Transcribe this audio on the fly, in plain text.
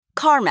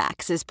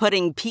CarMax is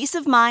putting peace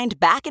of mind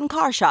back in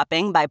car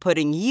shopping by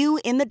putting you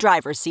in the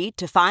driver's seat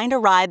to find a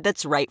ride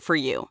that's right for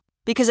you.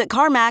 Because at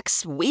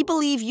CarMax, we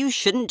believe you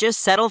shouldn't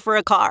just settle for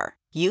a car.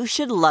 You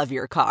should love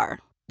your car.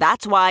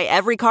 That's why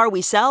every car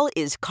we sell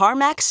is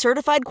CarMax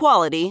certified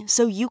quality,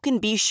 so you can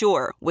be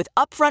sure with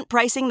upfront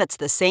pricing that's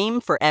the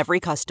same for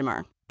every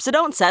customer. So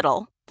don't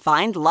settle.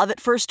 Find love at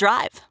first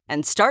drive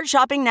and start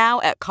shopping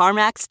now at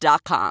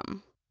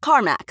CarMax.com.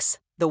 CarMax,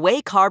 the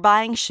way car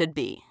buying should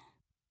be.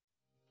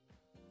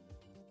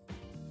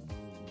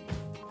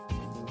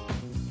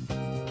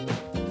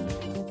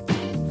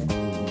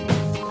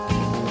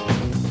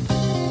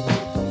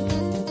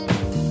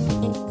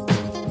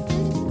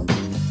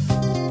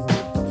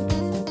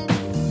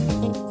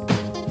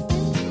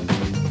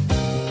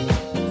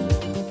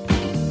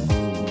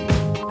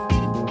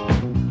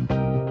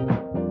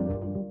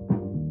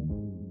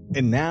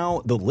 And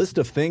now, the list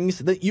of things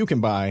that you can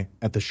buy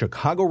at the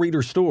Chicago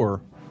Reader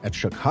store at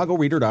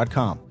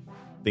chicagoreader.com.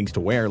 Things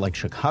to wear like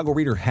Chicago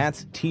Reader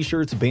hats,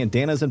 t-shirts,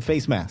 bandanas, and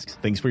face masks.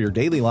 Things for your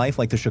daily life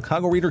like the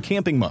Chicago Reader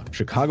camping mug,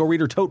 Chicago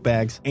Reader tote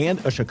bags, and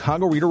a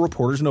Chicago Reader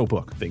reporter's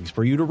notebook. Things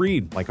for you to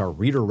read like our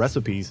Reader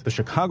recipes, the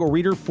Chicago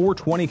Reader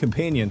 420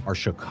 Companion, our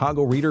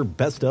Chicago Reader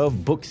Best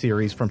of book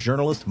series from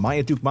journalists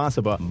Maya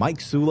Dukmasova, Mike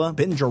Sula,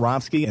 Ben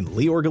Jarofsky, and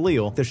Lior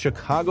Galil, the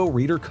Chicago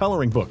Reader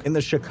coloring book, and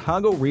the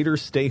Chicago Reader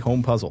Stay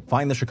Home puzzle.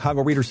 Find the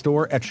Chicago Reader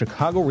store at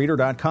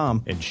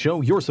chicagoreader.com and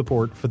show your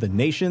support for the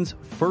nation's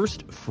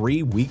first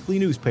free weekly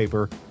newspaper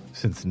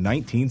since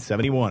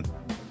 1971.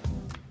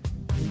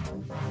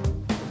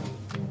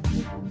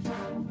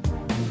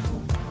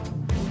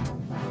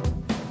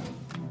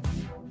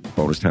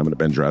 Bonus time on the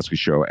Ben Jarofsky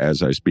Show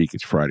as I speak.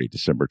 It's Friday,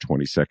 December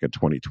 22nd,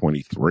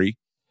 2023.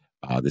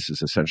 This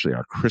is essentially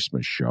our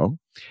Christmas show.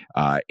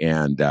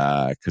 And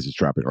because it's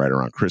dropping right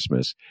around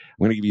Christmas,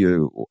 I'm going to give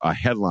you a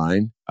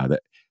headline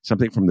that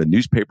something from the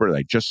newspaper that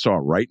I just saw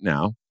right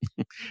now,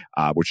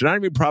 which is not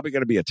even probably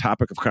going to be a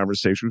topic of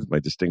conversation with my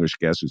distinguished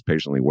guest who's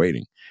patiently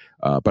waiting.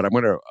 But I'm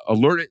going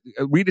to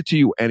read it to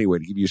you anyway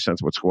to give you a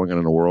sense of what's going on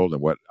in the world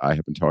and what I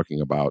have been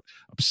talking about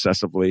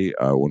obsessively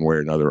one way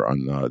or another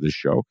on this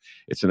show.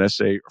 It's an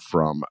essay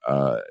from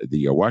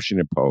the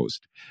Washington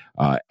Post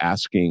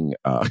asking,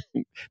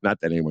 not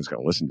that anyone's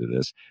going to listen to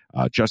this,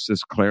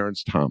 Justice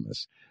Clarence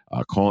Thomas,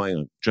 calling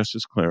on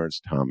Justice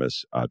Clarence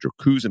Thomas to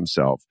recuse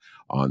himself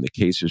on the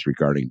cases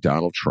regarding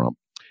Donald Trump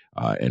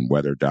and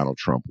whether Donald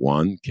Trump,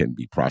 one, can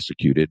be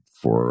prosecuted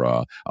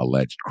for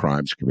alleged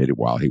crimes committed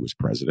while he was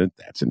president.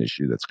 That's an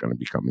issue that's going to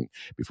be coming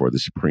before the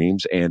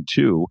Supremes. And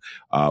two,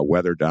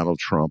 whether Donald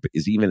Trump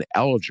is even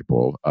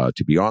eligible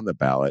to be on the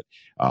ballot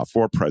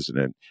for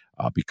president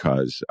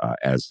because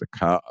as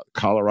the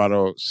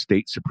Colorado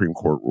State Supreme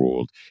Court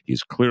ruled,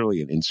 he's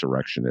clearly an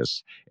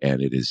insurrectionist,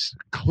 and it is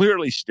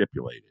clearly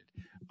stipulated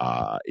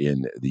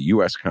in the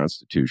U.S.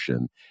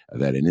 Constitution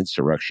that an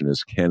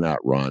insurrectionist cannot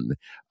run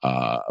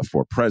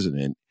for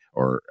president,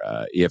 or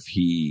if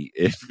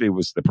it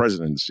was the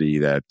presidency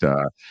that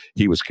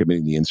he was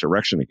committing the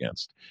insurrection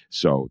against.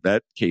 So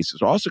that case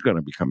is also going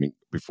to be coming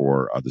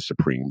before the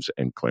Supremes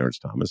and Clarence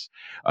Thomas.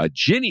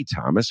 Ginny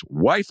Thomas,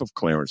 wife of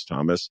Clarence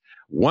Thomas,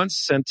 once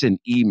sent an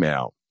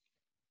email.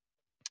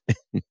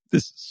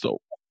 This is so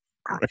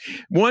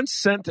once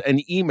sent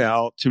an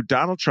email to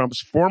Donald Trump's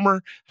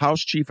former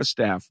House Chief of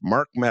Staff,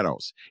 Mark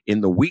Meadows,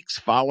 in the weeks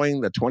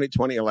following the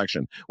 2020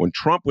 election, when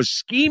Trump was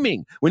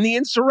scheming, when the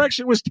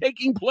insurrection was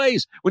taking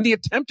place, when the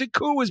attempted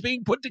coup was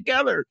being put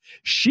together.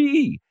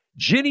 She,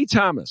 Ginny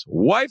Thomas,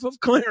 wife of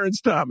Clarence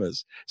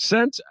Thomas,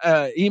 sent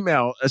an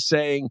email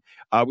saying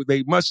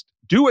they must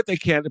do what they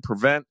can to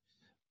prevent,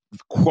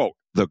 quote,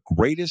 the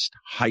greatest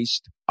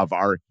heist of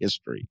our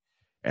history.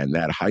 And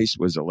that heist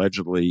was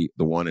allegedly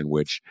the one in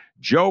which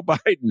Joe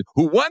Biden,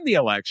 who won the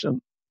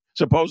election,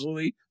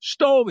 supposedly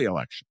stole the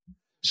election.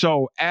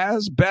 So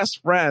as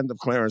best friend of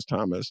Clarence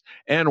Thomas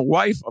and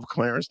wife of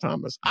Clarence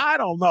Thomas, I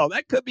don't know.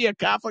 That could be a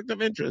conflict of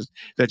interest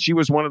that she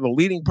was one of the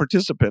leading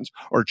participants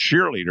or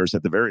cheerleaders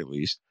at the very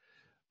least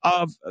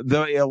of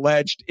the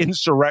alleged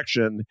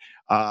insurrection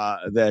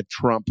that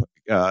Trump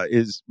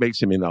makes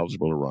him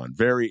ineligible to run.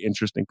 Very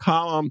interesting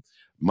column,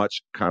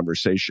 much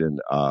conversation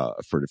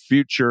for the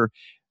future.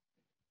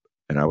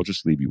 And I will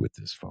just leave you with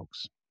this,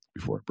 folks,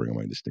 before I bring on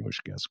my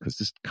distinguished guest, because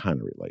this kind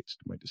of relates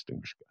to my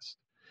distinguished guest.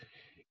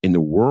 In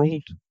the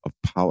world of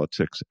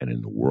politics and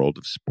in the world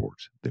of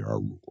sports, there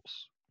are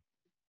rules.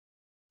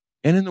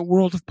 And in the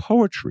world of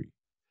poetry,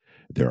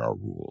 there are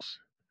rules.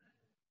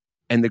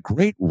 And the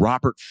great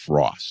Robert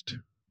Frost,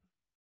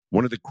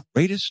 one of the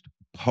greatest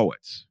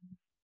poets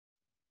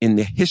in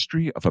the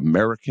history of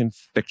American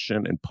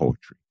fiction and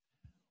poetry,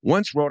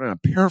 once wrote, and I'm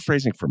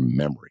paraphrasing from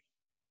memory,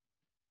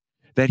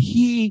 that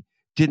he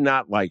did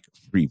not like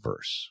free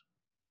verse.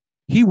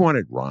 He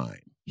wanted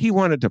rhyme. He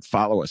wanted to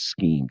follow a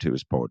scheme to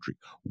his poetry.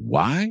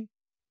 Why?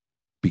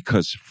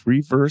 Because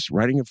free verse,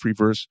 writing a free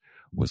verse,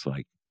 was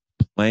like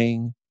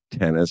playing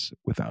tennis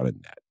without a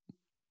net.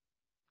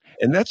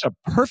 And that's a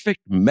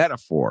perfect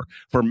metaphor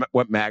for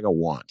what MAGA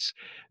wants.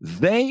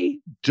 They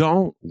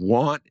don't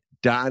want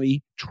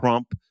Donnie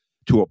Trump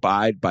to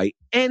abide by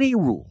any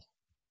rule.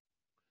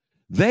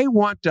 They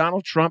want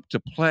Donald Trump to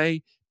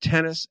play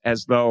tennis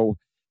as though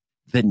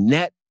the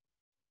net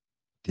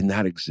did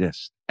not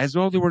exist, as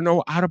though there were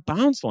no out of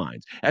bounds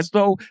lines, as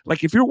though,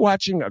 like, if you're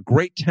watching a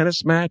great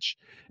tennis match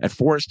at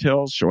Forest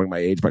Hills, showing my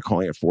age by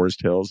calling it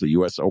Forest Hills, the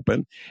U.S.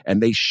 Open,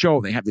 and they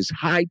have this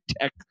high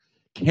tech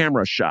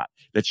camera shot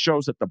that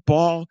shows that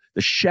the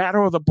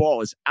shadow of the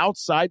ball is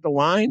outside the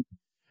line.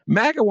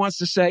 MAGA wants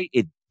to say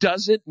it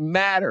doesn't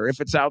matter if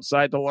it's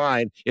outside the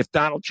line if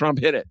Donald Trump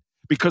hit it,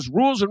 because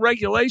rules and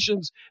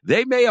regulations,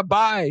 they may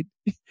abide.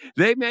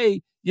 They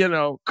may,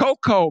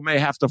 Coco may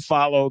have to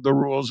follow the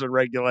rules and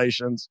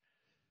regulations,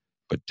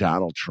 but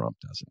Donald Trump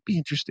doesn't. Be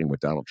interesting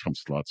what Donald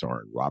Trump's thoughts are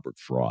on Robert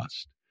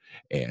Frost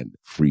and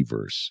free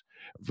verse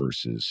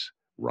versus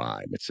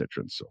rhyme, et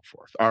cetera, and so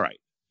forth. All right.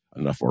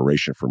 Enough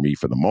oration for me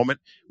for the moment.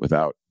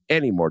 Without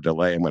any more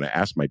delay, I'm going to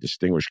ask my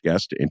distinguished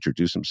guest to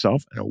introduce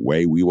himself, and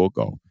away we will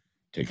go.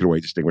 Take it away,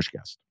 distinguished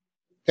guest.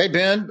 Hey,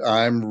 Ben.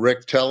 I'm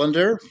Rick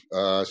Telander,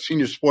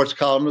 senior sports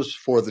columnist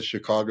for the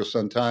Chicago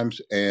Sun-Times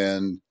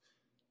and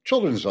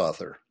children's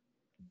author.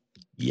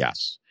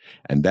 Yes.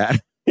 And that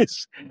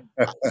is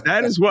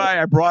why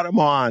I brought him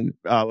on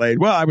late.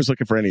 Well, I was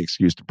looking for any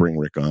excuse to bring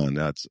Rick on.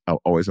 That's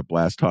always a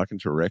blast talking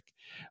to Rick.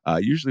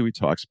 Usually we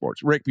talk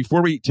sports. Rick,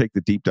 before we take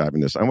the deep dive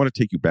in this, I want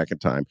to take you back in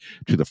time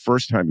to the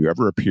first time you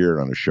ever appeared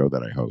on a show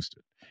that I hosted.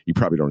 You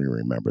probably don't even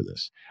remember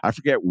this. I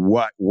forget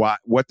what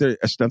the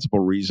ostensible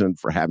reason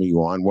for having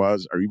you on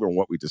was, or even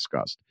what we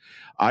discussed.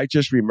 I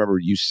just remember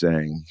you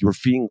saying you were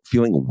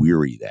feeling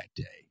weary that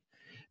day.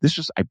 This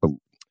is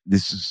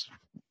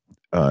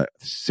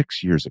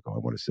 6 years ago, I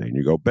want to say. And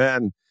you go,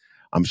 Ben,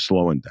 I'm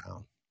slowing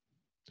down.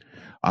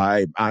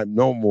 I'm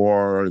no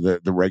more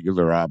the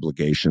regular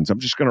obligations. I'm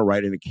just going to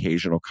write an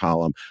occasional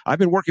column. I've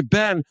been working.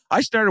 Ben,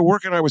 I started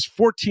working when I was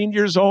 14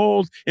 years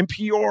old in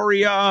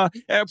Peoria.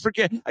 I've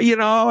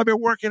been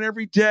working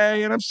every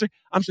day, and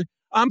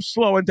I'm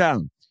slowing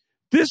down.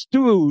 This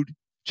dude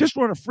just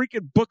wrote a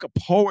freaking book of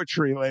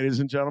poetry,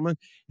 ladies and gentlemen.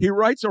 He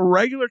writes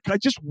I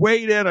just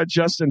weighed in on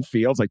Justin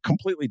Fields. I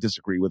completely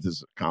disagree with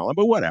his column,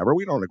 but whatever.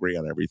 We don't agree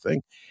on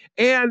everything.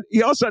 And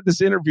he also had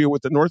this interview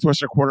with the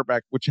Northwestern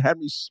quarterback, which had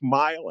me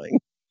smiling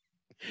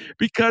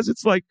because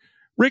it's like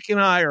Rick and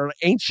I are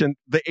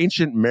the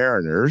ancient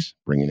mariners,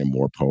 bringing in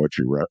more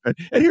poetry. And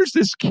here's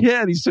this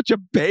kid. He's such a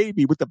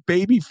baby with the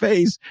baby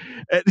face.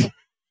 And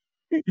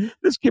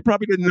this kid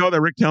probably didn't know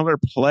that Rick Telander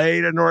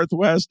played at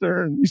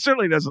Northwestern. He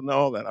certainly doesn't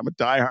know that. I'm a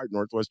diehard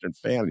Northwestern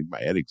fan. I need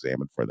my head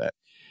examined for that.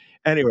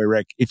 Anyway,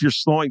 Rick, if you're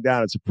slowing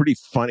down, it's a pretty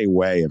funny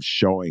way of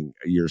showing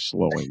you're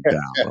slowing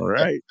down. All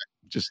right.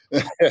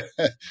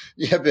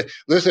 Yeah, but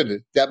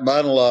listen, that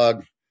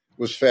monologue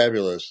was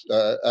fabulous.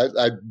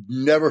 I've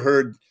never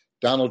heard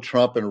Donald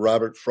Trump and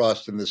Robert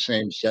Frost in the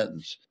same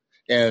sentence.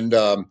 And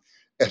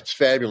it's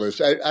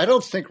fabulous. I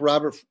don't think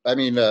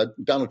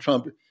Donald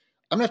Trump,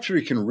 I'm not sure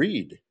he can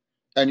read.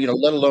 And,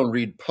 let alone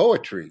read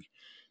poetry.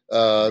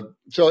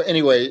 So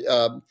anyway,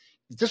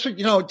 just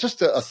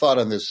a thought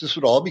on this. This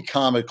would all be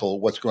comical,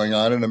 what's going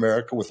on in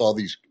America with all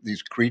these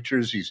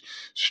creatures, these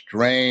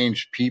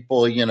strange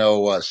people,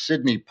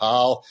 Sidney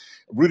Powell,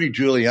 Rudy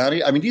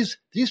Giuliani. I mean,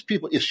 these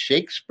people, if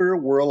Shakespeare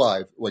were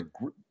alive, like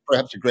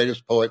perhaps the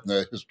greatest poet in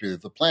the history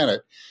of the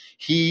planet,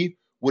 he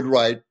would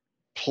write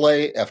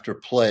play after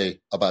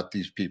play about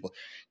these people.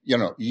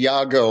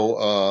 Iago,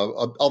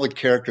 all the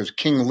characters,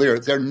 King Lear,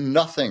 they're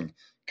nothing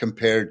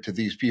compared to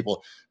these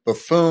people.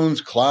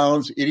 Buffoons,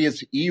 clowns,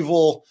 idiots,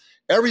 evil,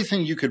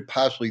 everything you could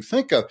possibly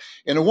think of.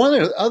 And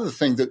one other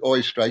thing that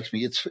always strikes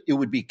me, it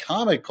would be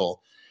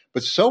comical,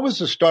 but so was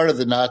the start of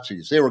the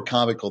Nazis. They were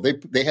comical.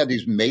 They had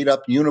these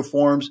made-up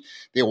uniforms.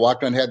 They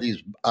walked around, had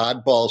these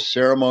oddball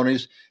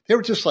ceremonies. They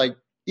were just like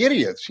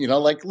idiots,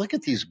 like, look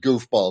at these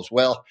goofballs.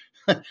 Well,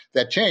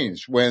 that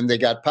changed when they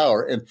got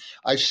power. And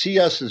I see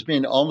us as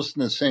being almost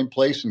in the same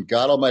place. And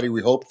God Almighty,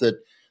 we hope that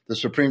the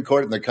Supreme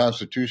Court and the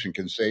Constitution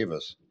can save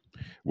us.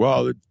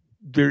 Well,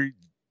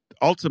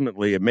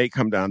 ultimately, it may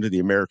come down to the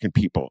American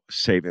people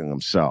saving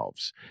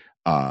themselves.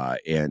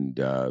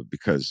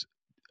 Because,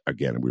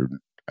 again,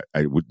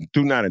 I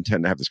do not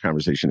intend to have this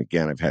conversation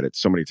again. I've had it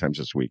so many times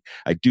this week.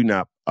 I do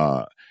not,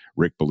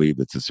 Rick, believe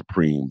that the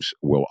Supremes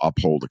will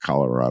uphold the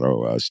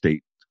Colorado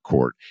state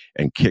court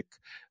and kick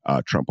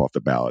Trump off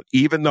the ballot,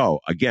 even though,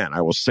 again,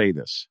 I will say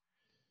this.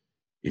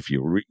 If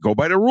you go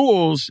by the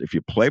rules, if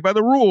you play by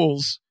the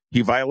rules,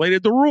 he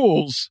violated the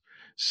rules.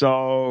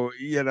 So,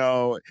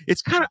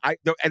 it's kind of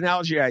the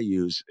analogy I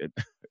use.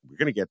 We're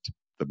going to get to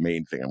the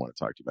main thing I want to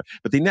talk to you about.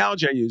 But the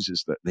analogy I use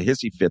is the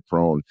hissy fit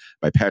thrown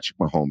by Patrick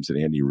Mahomes and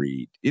Andy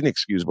Reid.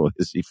 Inexcusable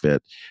hissy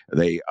fit.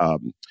 They,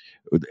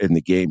 in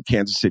the game,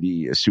 Kansas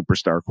City, a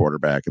superstar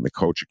quarterback and the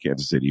coach of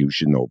Kansas City, who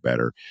should know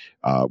better.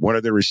 One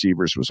of their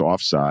receivers was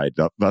offside,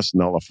 thus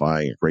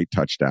nullifying a great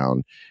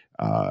touchdown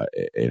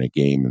in a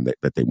game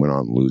that they went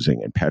on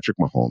losing. And Patrick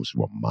Mahomes,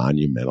 a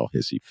monumental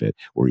hissy fit,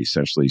 where he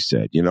essentially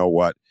said, you know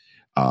what?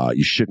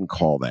 You shouldn't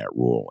call that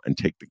rule and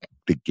take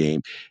the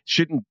game.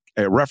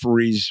 A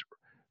referee's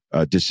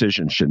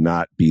decision should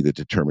not be the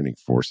determining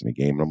force in the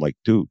game. And I'm like,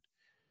 dude,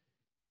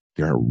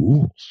 there are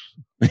rules.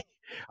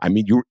 I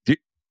mean,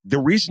 the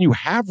reason you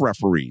have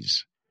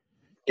referees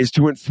is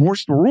to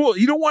enforce the rule.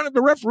 You don't want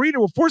the referee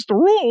to enforce the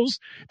rules,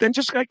 then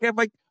just like have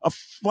like a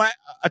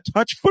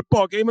touch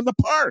football game in the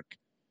park.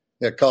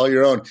 Yeah, call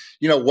your own.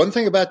 One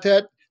thing about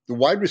that, the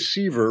wide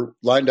receiver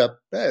lined up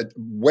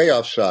way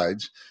off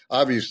sides,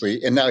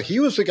 obviously. And now he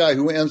was the guy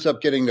who ends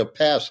up getting a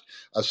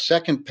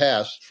second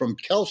pass from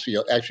Kelsey,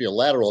 actually a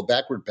lateral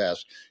backward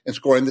pass, and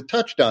scoring the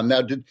touchdown.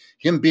 Now, did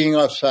him being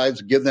off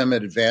sides give them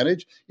an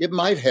advantage? It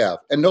might have.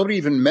 And nobody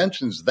even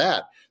mentions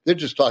that. They're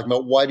just talking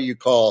about why do you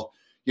call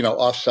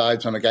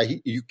offsides on a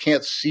guy. You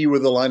can't see where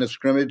the line of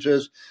scrimmage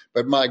is.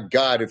 But my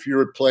God, if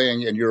you're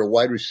playing and you're a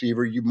wide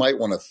receiver, you might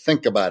want to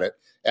think about it.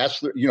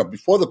 Ask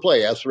before the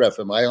play, ask the ref,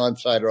 am I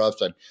onside or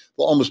offside?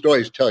 They'll almost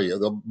always tell you.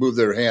 They'll move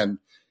their hand,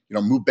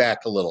 move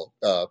back a little.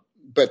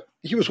 But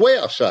he was way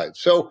offside.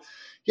 So,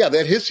 yeah,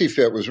 that hissy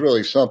fit was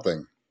really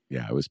something.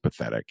 Yeah, it was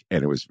pathetic,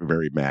 and it was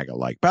very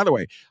MAGA-like. By the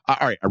way, all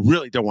right, I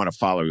really don't want to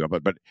follow you up,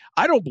 but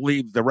I don't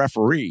believe the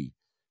referee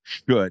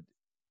should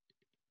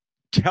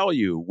tell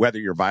you whether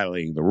you're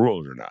violating the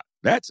rules or not.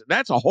 That's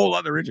a whole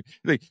other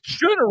thing.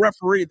 Should a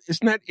referee?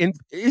 Isn't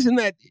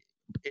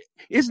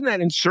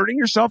that inserting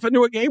yourself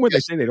into a game where they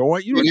say they don't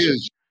want you to? It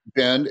is,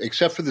 Ben,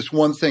 except for this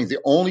one thing. The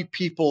only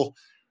people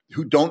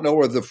who don't know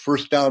where the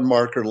first down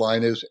marker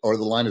line is or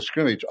the line of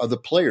scrimmage are the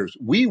players.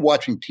 We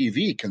watching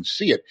TV can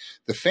see it.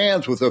 The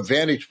fans with a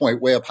vantage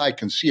point way up high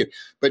can see it.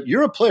 But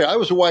you're a player. I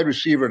was a wide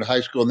receiver in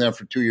high school and then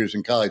for 2 years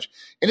in college.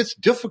 And it's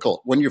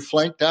difficult when you're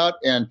flanked out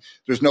and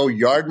there's no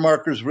yard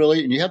markers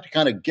really, and you have to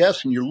kind of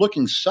guess and you're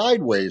looking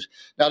sideways.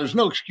 Now, there's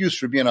no excuse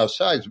for being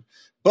offside,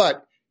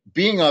 but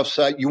being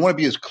offside, you want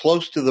to be as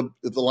close to the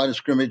line of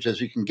scrimmage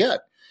as you can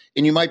get.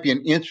 And you might be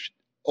an inch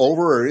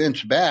over or an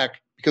inch back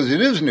because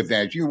it is an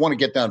advantage. You want to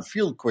get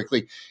downfield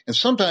quickly. And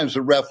sometimes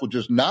the ref will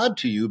just nod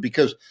to you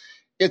because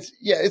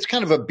it's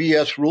kind of a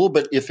BS rule.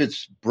 But if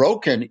it's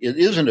broken, it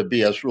isn't a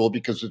BS rule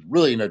because it's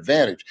really an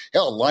advantage.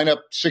 Hell, line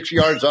up 6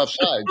 yards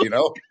offside,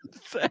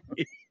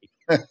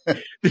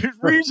 There's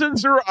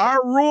reasons there are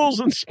rules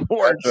in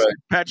sports, right.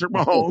 Patrick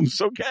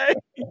Mahomes, okay?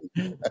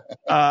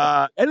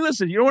 And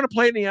listen, you don't want to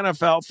play in the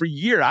NFL for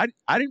years. I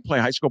didn't play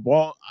high school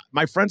ball.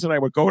 My friends and I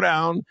would go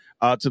down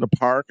to the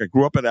park. I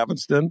grew up in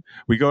Evanston.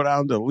 We go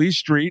down to Lee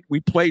Street.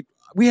 We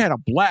had a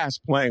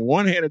blast playing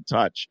one-handed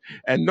touch,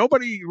 and there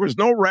was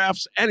no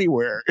refs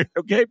anywhere.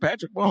 Okay,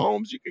 Patrick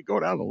Mahomes, you could go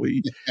down to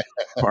Lee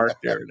Park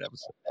there in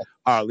Evanston.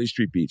 Lee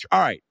Street Beach.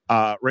 All right,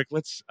 Rick,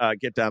 let's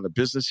get down to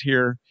business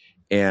here.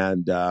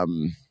 And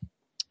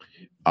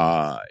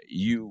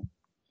you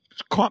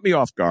caught me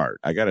off guard,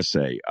 I got to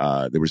say.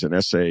 There was an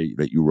essay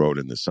that you wrote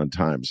in the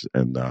Sun-Times,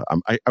 and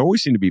I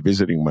always seem to be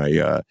visiting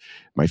my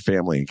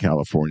family in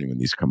California when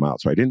these come out.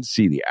 So I didn't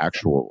see the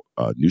actual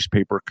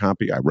newspaper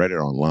copy. I read it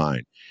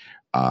online.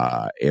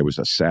 It was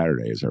a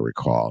Saturday, as I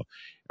recall,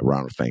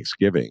 around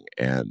Thanksgiving.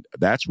 And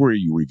that's where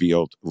you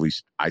revealed, at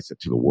least I said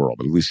to the world,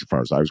 but at least as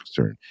far as I was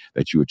concerned,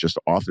 that you had just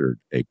authored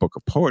a book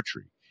of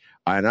poetry.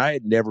 And I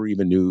had never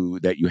even knew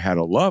that you had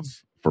a love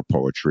for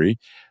poetry.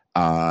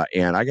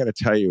 And I got to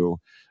tell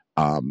you,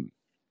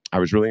 I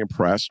was really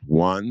impressed.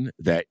 One,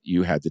 that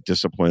you had the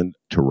discipline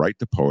to write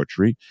the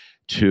poetry.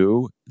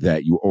 Two,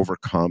 that you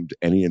overcome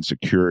any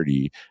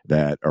insecurity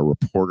that a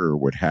reporter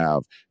would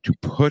have to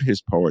put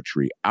his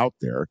poetry out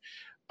there.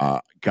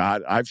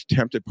 God, I've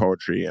attempted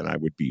poetry and I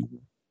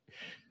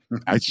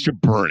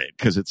should burn it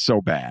because it's so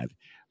bad.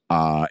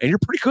 And you're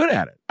pretty good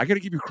at it. I got to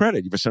give you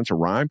credit. You have a sense of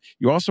rhyme.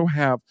 You also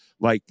have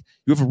going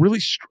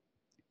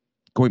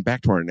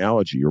back to our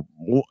analogy, you're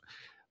more,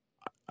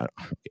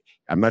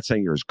 I'm not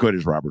saying you're as good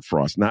as Robert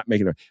Frost,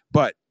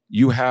 but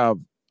you have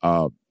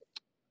a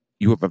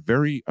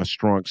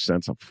strong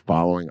sense of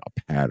following a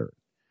pattern.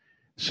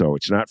 So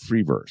it's not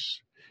free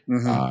verse.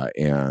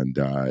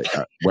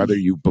 Mm-hmm. Whether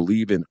you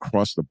believe in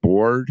across the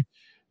board,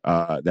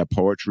 that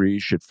poetry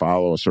should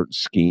follow a certain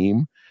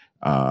scheme,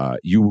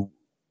 you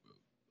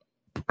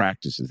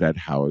practice. Is that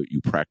how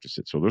you practice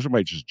it? So those are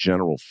my just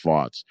general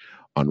thoughts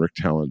on Rick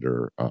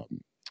Telander,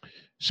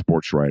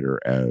 sports writer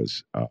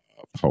as a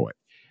poet.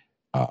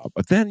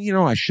 But then,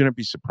 I shouldn't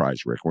be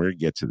surprised, Rick. We're going to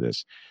get to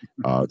this.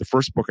 The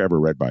first book I ever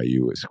read by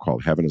you is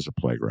called Heaven is a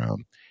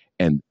Playground.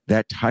 And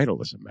that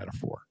title is a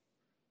metaphor.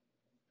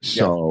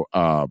 So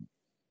I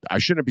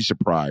shouldn't be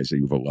surprised that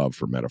you have a love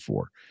for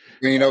metaphor.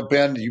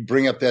 Ben, you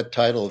bring up that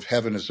title of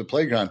Heaven is a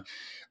Playground.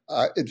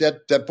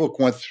 That book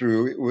went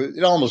through,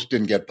 it almost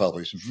didn't get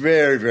published.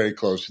 Very, very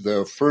close.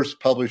 The first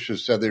publisher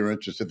said they were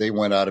interested. They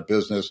went out of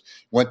business,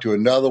 went to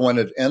another one.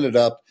 It ended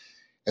up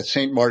at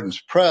St.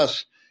 Martin's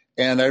Press.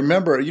 And I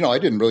remember, I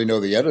didn't really know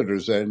the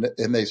editors, and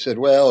they said,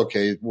 well,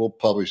 okay, we'll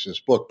publish this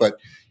book.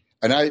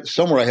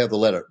 Somewhere I have the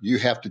letter. You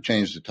have to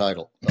change the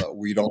title.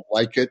 We don't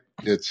like it.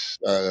 It's,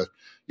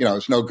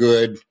 it's no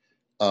good.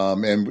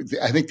 And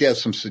I think they had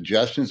some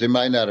suggestions. They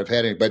might not have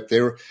had any, but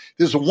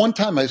there's one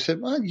time I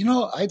said,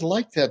 well, I'd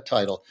like that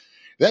title.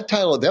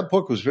 That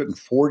book was written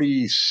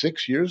 47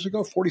 years ago.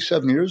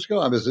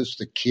 I was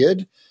just a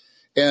kid.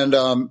 And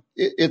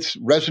it's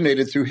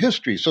resonated through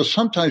history. So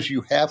sometimes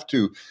you have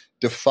to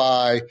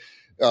defy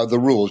the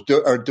rules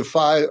or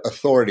defy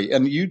authority.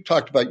 And you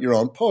talked about your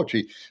own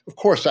poetry. Of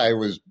course, I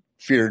was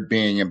feared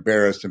being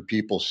embarrassed and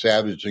people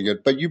savaging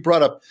it. But you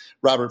brought up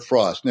Robert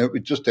Frost, and it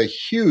was just a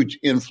huge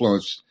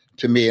influence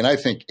to me. And I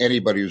think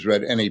anybody who's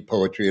read any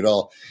poetry at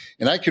all.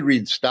 And I could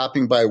read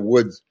Stopping by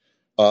Woods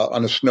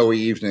on a snowy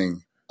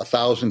evening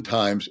 1,000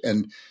 times.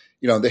 And,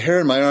 the hair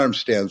in my arm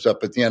stands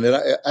up at the end. And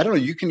I don't know,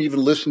 you can even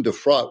listen to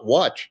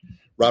watch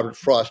Robert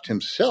Frost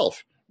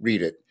himself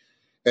read it.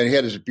 And he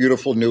had his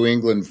beautiful New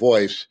England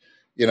voice.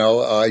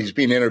 He's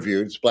being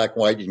interviewed. It's black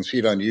and white. You can see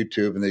it on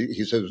YouTube. And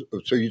he says,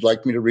 "So you'd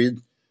like me to read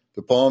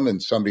the poem?"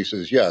 And somebody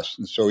says, "Yes."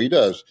 And so he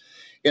does.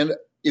 And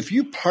if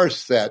you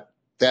parse that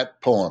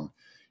poem,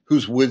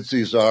 "Whose woods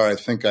these are, I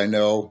think I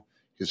know.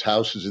 His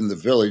house is in the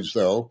village,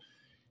 though.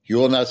 He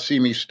will not see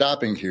me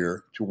stopping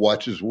here to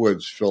watch his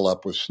woods fill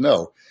up with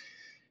snow."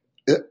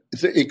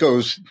 It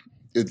goes,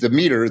 the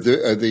meter,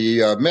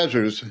 the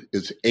measures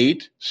is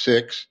 8,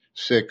 6,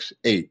 6,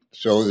 8.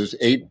 So there's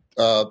eight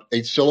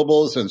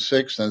syllables, and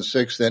 6, then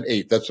 6, then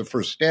 8. That's the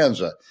first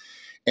stanza.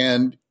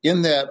 And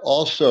in that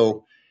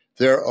also,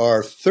 there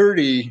are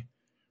 30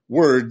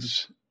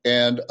 words.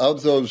 And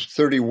of those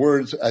 30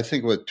 words, I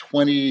think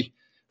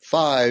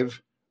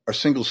 25 are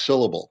single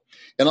syllable.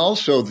 And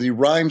also the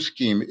rhyme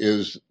scheme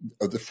is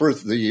the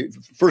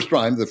first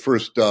rhyme, the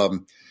first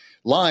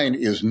line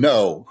is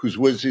 "know, whose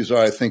woods these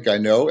are, I think I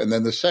know." And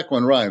then the second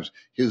one rhymes,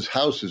 "His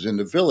house is in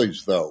the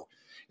village, though."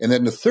 And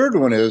then the third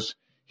one is,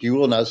 "He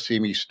will not see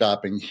me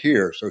stopping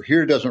here." So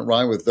here doesn't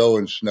rhyme with "though"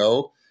 and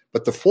 "snow,"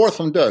 but the fourth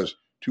one does,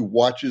 "to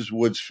watch his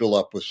woods fill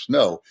up with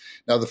snow."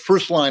 Now, the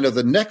first line of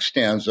the next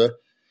stanza,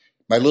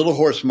 "My little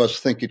horse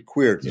must think it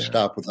queer to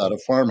stop without a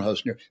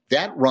farmhouse near."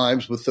 That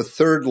rhymes with the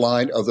third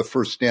line of the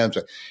first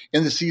stanza.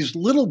 And it's these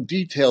little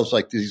details,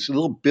 like these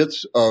little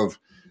bits of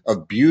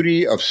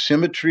beauty, of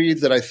symmetry,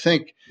 that I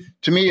think,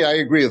 to me, I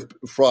agree with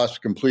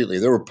Frost completely.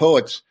 There were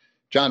poets,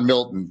 John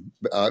Milton,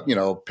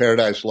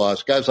 Paradise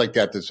Lost, guys like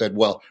that said,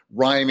 well,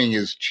 rhyming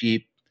is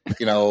cheap,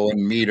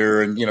 and meter,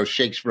 and,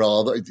 Shakespeare,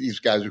 all these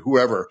guys,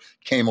 whoever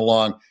came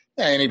along,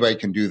 anybody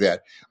can do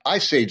that. I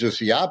say just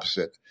the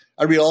opposite.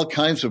 I read all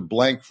kinds of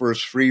blank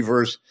verse, free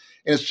verse,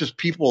 and it's just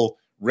people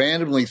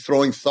randomly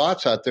throwing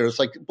thoughts out there. It's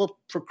like, well,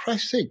 for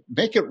Christ's sake,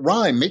 make it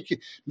rhyme,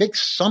 make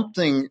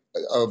something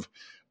of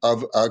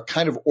a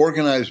kind of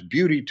organized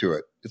beauty to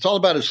it. It's all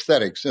about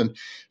aesthetics. And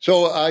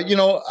so,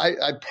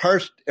 I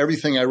parsed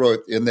everything I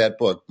wrote in that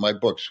book, my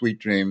book, Sweet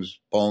Dreams,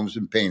 Poems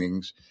and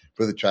Paintings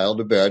for the Child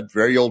to Bed,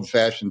 very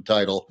old-fashioned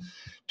title,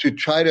 to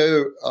try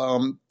to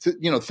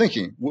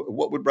thinking,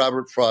 what would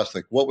Robert Frost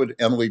think? What would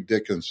Emily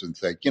Dickinson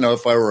think?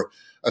 If I were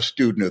a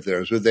student of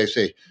theirs, would they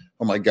say,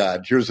 "Oh my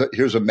God, here's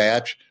a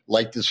match,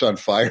 light this on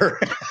fire"?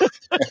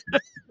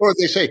 Or would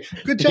they say,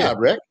 "Good job,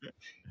 Rick"?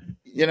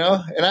 And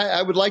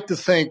I would like to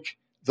think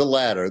the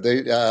latter.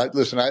 They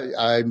listen.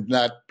 I'm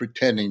not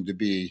pretending to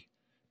be,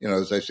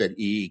 as I said,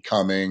 E.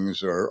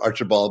 Cummings or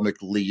Archibald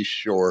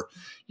MacLeish, or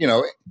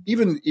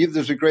even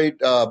there's a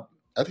great. I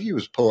think he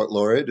was poet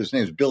laureate. His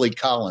name is Billy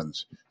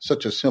Collins.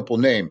 Such a simple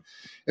name.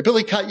 And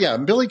Billy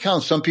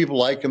Collins. Some people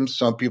like him,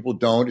 some people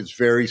don't. It's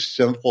very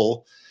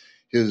simple.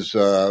 His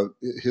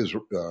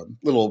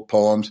little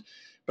poems,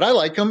 but I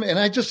like him, and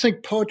I just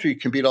think poetry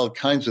can be all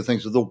kinds of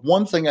things. The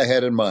one thing I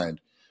had in mind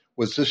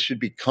was this should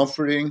be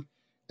comforting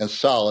and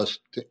solace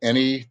to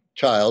any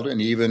child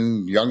and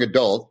even young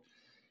adult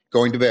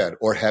going to bed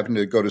or having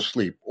to go to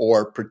sleep,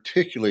 or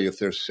particularly if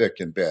they're sick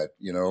in bed.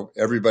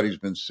 Everybody's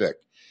been sick.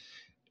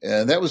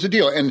 And that was the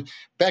deal. And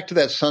back to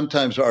that Sun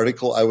Times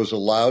article I was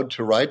allowed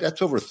to write,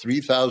 that's over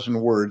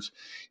 3,000 words.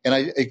 And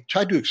I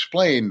tried to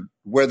explain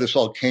where this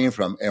all came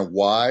from and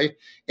why,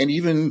 and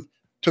even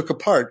took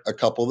apart a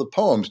couple of the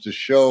poems to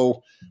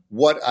show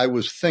what I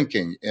was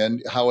thinking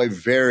and how I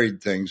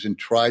varied things and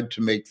tried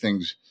to make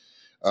things,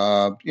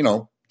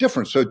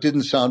 different, so it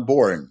didn't sound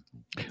boring.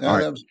 All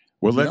right.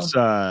 Well, there's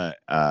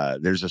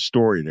a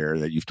story there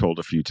that you've told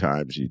a few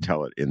times. You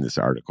tell it in this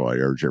article. I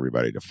urge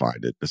everybody to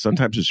find it. But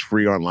sometimes it's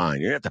free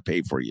online. You don't have to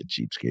pay for it, you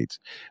cheapskates.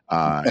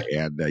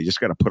 And you just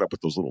got to put up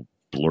with those little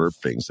blurb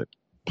things that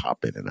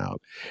pop in and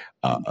out.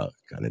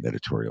 Got an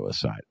editorial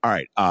aside. All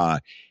right.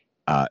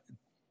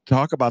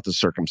 Talk about the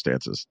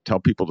circumstances. Tell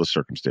people the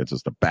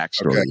circumstances, the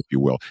backstory, if you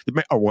will.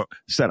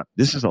 Setup.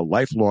 This is a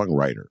lifelong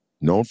writer,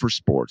 known for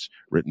sports,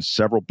 written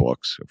several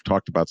books. I've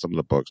talked about some of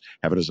the books.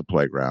 Heaven is a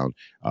Playground,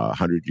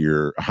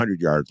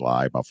 100-Yard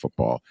Lie about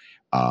football.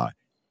 All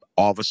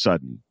of a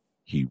sudden,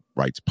 he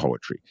writes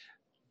poetry.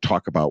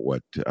 Talk about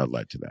what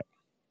led to that.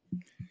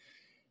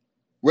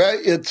 Well,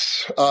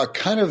 it's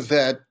kind of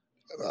that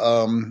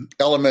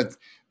element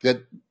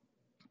that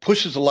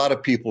pushes a lot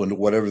of people into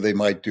whatever they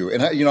might do.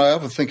 And I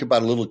often think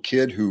about a little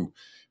kid who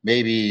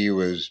maybe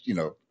was,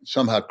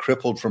 somehow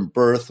crippled from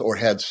birth or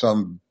had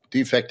some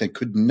defect and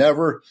could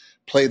never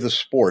play the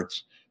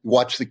sports.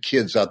 Watch the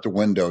kids out the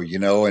window,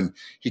 and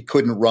he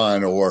couldn't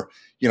run, or,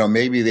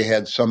 maybe they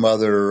had some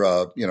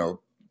other,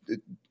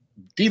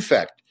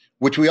 defect,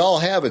 which we all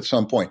have at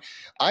some point.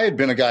 I had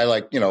been a guy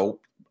like,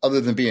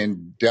 other than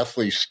being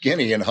deathly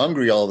skinny and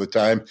hungry all the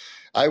time,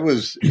 I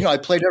was, I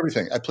played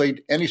everything. I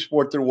played any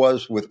sport there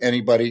was with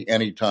anybody,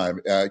 anytime.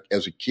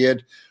 As a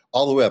kid,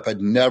 all the way up. I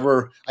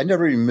never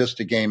even missed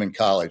a game in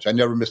college. I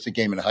never missed a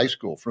game in high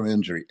school from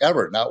injury,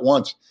 ever, not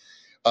once.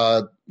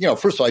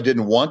 First of all, I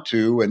didn't want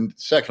to. And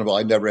second of all,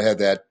 I never had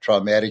that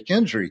traumatic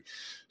injury.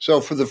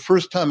 So for the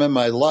first time in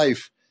my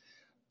life,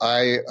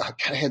 I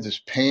kind of had this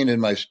pain in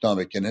my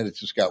stomach, and then it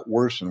just got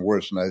worse and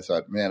worse. And I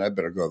thought, man, I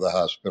better go to the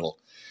hospital.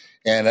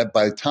 And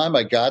by the time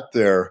I got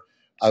there,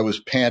 I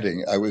was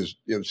panting. It was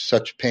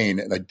such pain,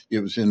 and it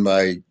was in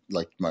my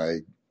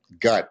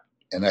gut,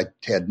 and I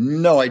had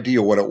no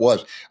idea what it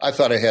was. I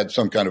thought I had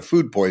some kind of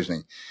food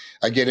poisoning.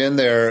 I get in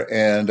there,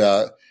 and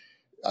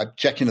I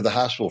check into the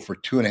hospital for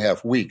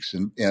 2.5 weeks,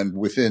 and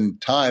within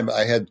time,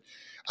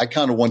 I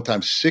counted one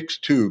time 6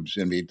 tubes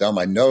in me, down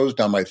my nose,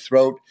 down my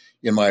throat,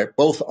 in my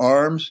both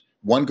arms,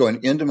 one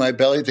going into my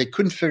belly. They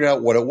couldn't figure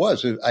out what it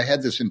was. I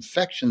had this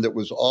infection that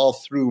was all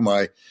through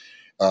my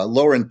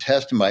lower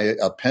intestine, my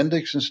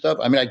appendix and stuff.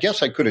 I mean, I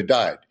guess I could have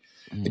died.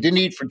 I didn't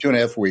eat for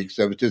 2.5 weeks.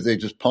 They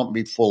just pumped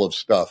me full of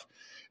stuff.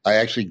 I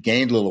actually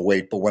gained a little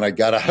weight, but when I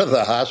got out of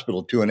the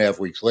hospital 2.5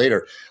 weeks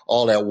later,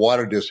 all that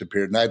water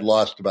disappeared, and I'd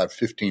lost about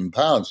 15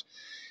 pounds.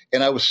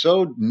 And I was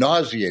so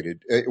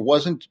nauseated. It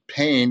wasn't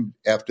pain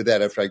after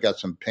that, after I got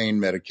some pain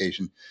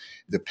medication.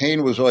 The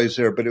pain was always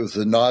there, but it was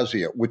the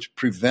nausea, which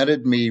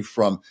prevented me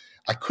from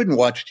 – I couldn't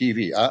watch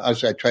TV.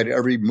 I tried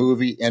every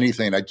movie,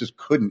 anything. I just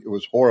couldn't. It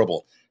was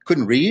horrible.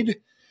 Couldn't read,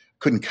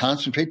 couldn't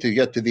concentrate to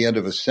get to the end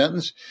of a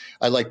sentence.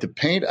 I liked to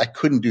paint. I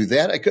couldn't do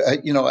that.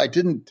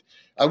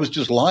 I was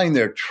just lying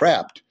there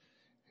trapped.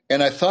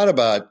 And I thought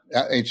about,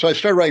 so I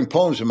started writing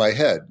poems in my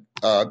head,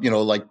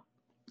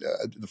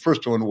 the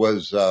first one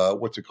was,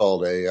 what's it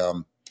called?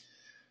 A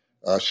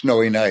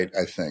Snowy Night,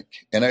 I think.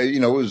 And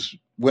it was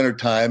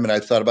wintertime, and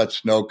I thought about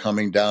snow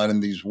coming down,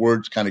 and these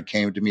words kind of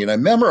came to me, and I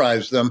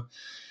memorized them.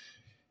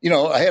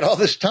 I had all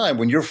this time.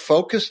 When you're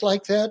focused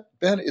like that,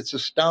 Ben, it's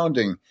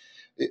astounding.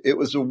 It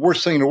was the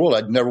worst thing in the world.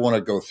 I'd never want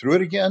to go through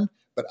it again.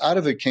 But out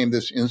of it came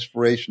this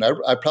inspiration.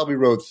 I probably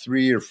wrote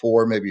 3 or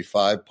 4, maybe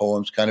 5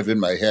 poems kind of in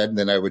my head. And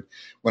then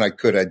when I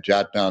could, I'd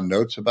jot down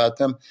notes about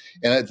them.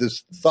 And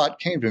this thought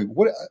came to me,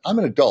 I'm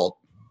an adult,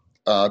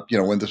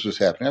 when this was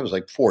happening. I was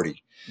like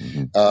 40.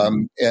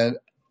 Mm-hmm. And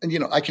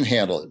I can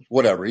handle it,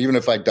 whatever. Even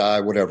if I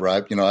die, whatever.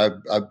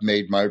 I've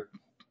made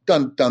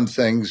done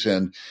things,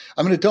 and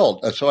I'm an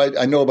adult. So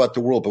I know about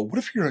the world. But what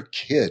if you're a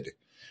kid?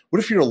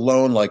 What if you're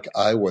alone like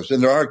I was?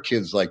 And there are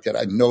kids like that.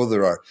 I know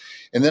there are.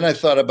 And then I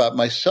thought about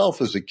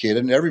myself as a kid,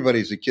 and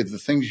everybody's a kid, the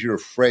things you're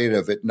afraid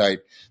of at night,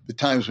 the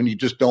times when you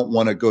just don't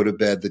want to go to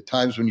bed, the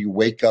times when you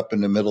wake up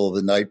in the middle of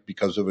the night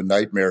because of a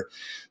nightmare,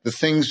 the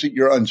things that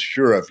you're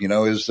unsure of.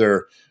 Is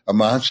there a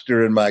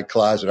monster in my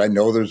closet? I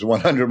know there's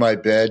one under my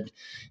bed.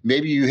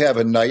 Maybe you have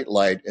a night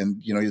light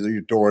and, your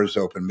door is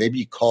open. Maybe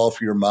you call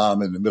for your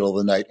mom in the middle of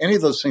the night. Any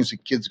of those things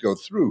that kids go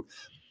through.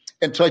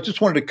 And so I just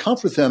wanted to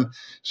comfort them.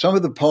 Some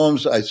of the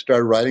poems I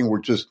started writing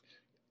were just,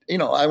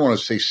 I want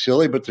to say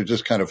silly, but they're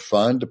just kind of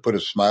fun to put a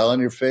smile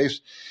on your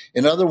face.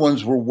 And other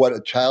ones were what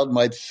a child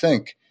might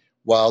think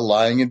while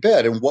lying in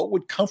bed and what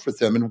would comfort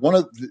them. And one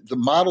of the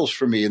models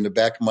for me in the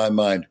back of my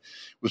mind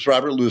was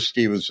Robert Louis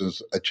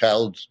Stevenson's A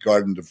Child's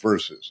Garden of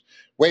Verses.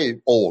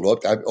 Way old,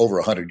 over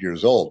 100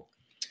 years old.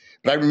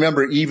 But I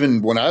remember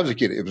even when I was a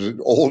kid, it was an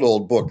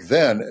old book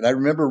then. And I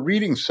remember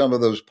reading some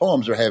of those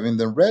poems or having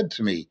them read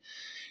to me.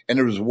 And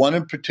there was one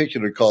in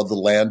particular called The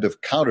Land of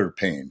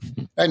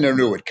Counterpane. I never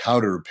knew what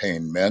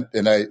counterpane meant.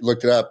 And I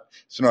looked it up.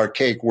 It's an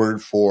archaic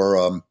word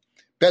for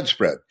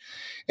bedspread.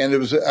 And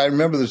I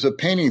remember there's a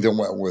painting that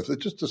went with it,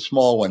 just a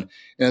small one.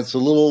 And it's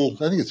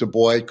I think it's a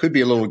boy. It could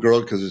be a little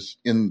girl because it's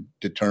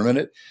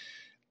indeterminate,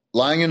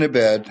 lying in a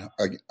bed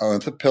on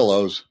the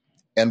pillows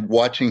and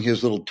watching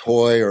his little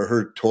toy or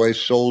her toy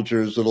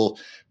soldiers, little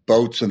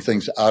boats and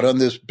things out on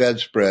this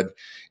bedspread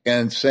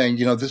and saying,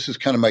 this is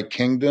kind of my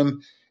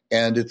kingdom.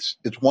 And it's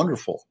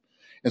wonderful.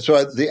 And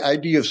so the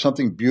idea of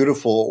something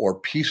beautiful or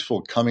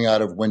peaceful coming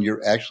out of when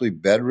you're actually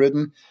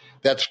bedridden,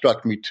 that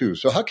struck me too.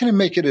 So how can I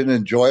make it an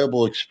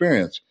enjoyable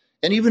experience?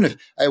 And even if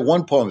I had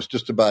one poem, it's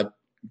just about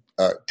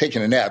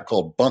taking a nap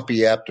called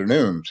Bumpy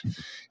Afternoons.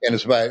 And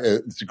it's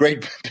a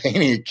great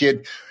painting, a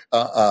kid.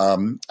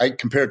 I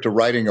compare it to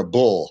riding a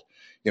bull.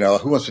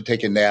 Who wants to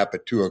take a nap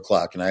at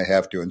 2:00? And I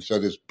have to. And so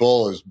this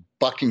bull is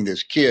bucking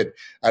this kid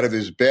out of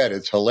his bed.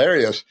 It's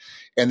hilarious.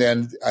 And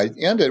then I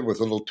end it with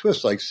a little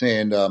twist, like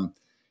saying,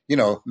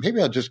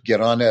 maybe I'll just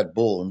get on that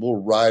bull and we'll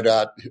ride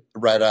out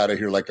of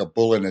here like a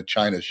bull in a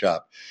china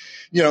shop,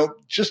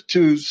 just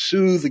to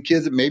soothe the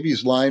kid that maybe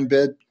he's lying in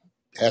bed,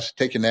 has to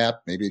take a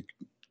nap, maybe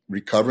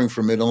recovering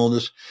from an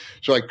illness.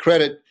 So I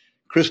credit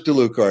Chris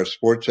DeLuca, our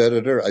sports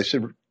editor. I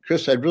said,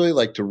 Chris, I'd really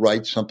like to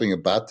write something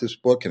about this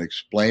book and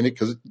explain it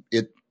because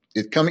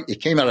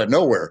it came out of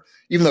nowhere,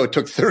 even though it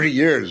took 30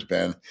 years,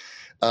 Ben.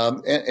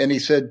 And he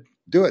said,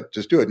 do it,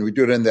 just do it. And we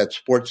do it in that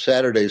Sports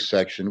Saturdays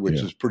section, which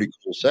is a pretty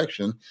cool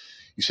section.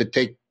 He said,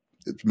 take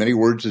as many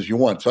words as you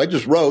want. So I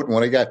just wrote, and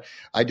when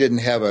I didn't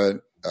have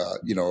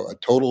a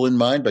total in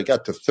mind, but I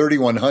got to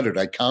 3,100.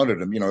 I counted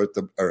them, at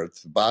the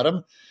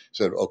bottom.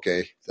 Said,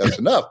 okay, that's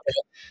enough.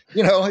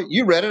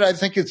 You read it. I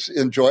think it's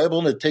enjoyable,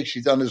 and it takes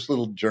you on this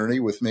little journey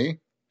with me.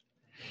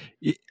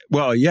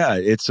 Well, yeah,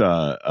 it's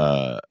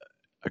a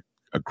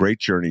great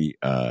journey,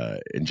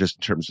 and just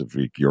in terms of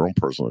your own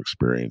personal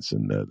experience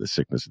and the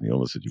sickness and the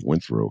illness that you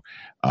went through,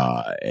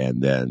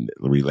 and then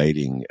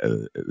relating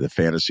the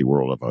fantasy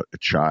world of a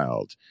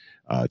child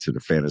to the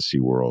fantasy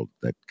world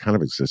that kind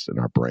of exists in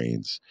our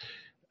brains.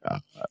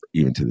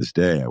 Even to this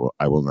day,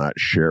 I will not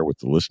share with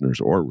the listeners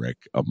or Rick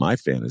of my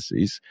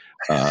fantasies.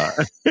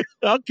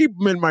 I'll keep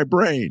them in my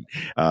brain.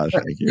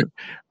 Thank you.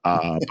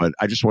 But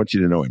I just want you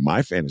to know, in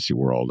my fantasy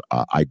world,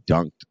 I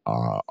dunked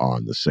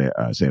on the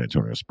San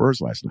Antonio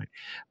Spurs last night.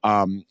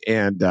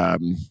 And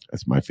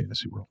that's my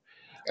fantasy world.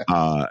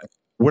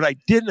 What I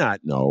did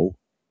not know,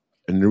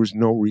 and there was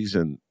no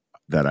reason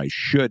that I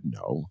should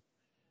know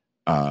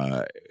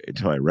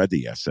until I read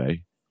the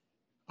essay,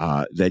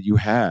 that you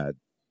had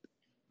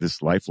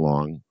this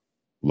lifelong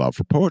love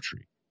for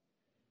poetry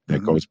that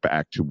Mm-hmm. goes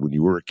back to when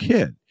you were a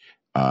kid,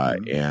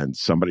 and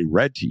somebody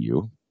read to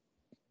you,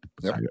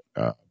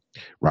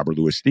 Robert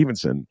Louis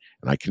Stevenson,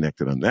 and I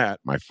connected on that.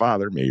 My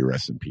father, may he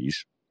rest in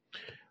peace,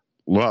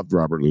 loved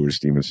Robert Louis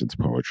Stevenson's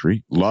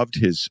poetry, loved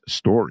his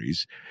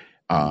stories.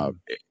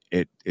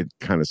 It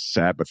kind of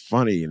sad but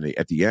funny. And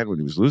at the end, when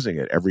he was losing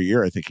it, every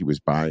year I think he was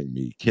buying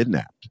me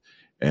Kidnapped,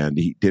 and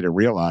he didn't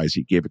realize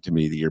he gave it to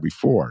me the year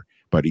before.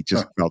 But he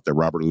just felt that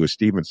Robert Louis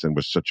Stevenson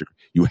was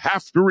you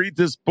have to read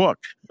this book.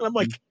 And I'm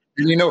like,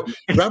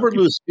 Robert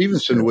Louis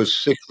Stevenson was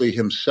sickly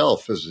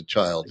himself as a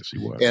child. Yes, he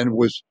was. And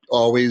was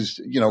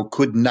always,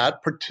 could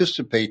not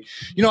participate.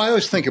 I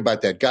always think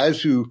about that.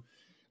 Guys who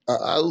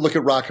I look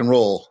at rock and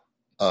roll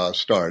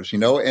stars,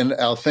 and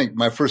I'll think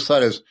my first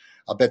thought is,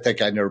 I'll bet that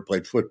guy never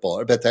played football.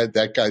 I bet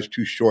that guy's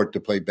too short to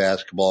play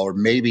basketball. Or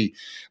maybe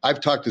I've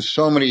talked to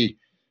so many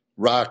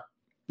rock,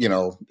 I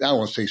don't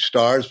want to say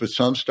stars, but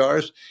some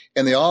stars,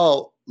 and they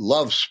all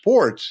love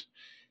sports,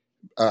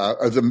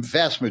 or the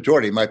vast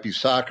majority. Might be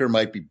soccer,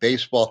 might be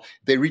baseball.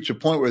 They reach a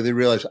point where they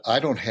realize, I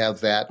don't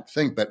have that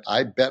thing, but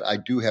I bet I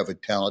do have a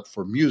talent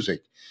for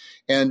music.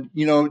 And,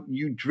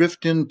 you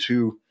drift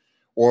into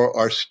or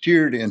are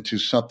steered into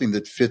something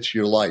that fits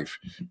your life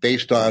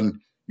based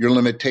on your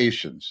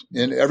limitations.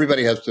 And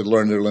everybody has to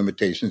learn their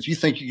limitations. You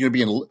think you're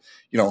going to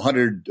be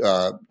 100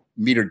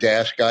 meter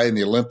dash guy in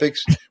the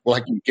Olympics? Well, I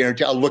can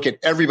guarantee I'll look at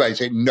everybody and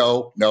say,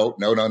 no.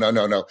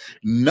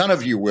 None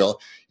of you will.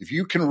 If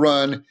you can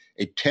run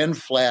a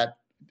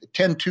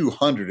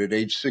 10-200 at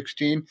age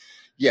 16,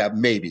 yeah,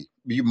 maybe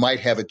you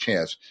might have a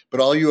chance. But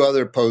all you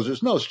other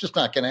posers, no, it's just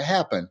not going to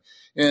happen.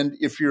 And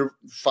if you're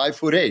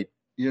 5'8",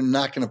 you're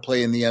not going to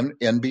play in the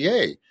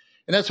NBA.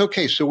 And that's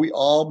okay. So we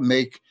all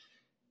make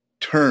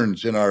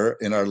turns in our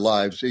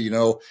lives.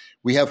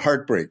 We have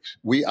heartbreaks.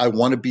 I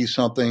want to be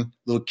something.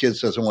 Little kid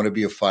says, I want to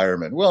be a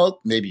fireman.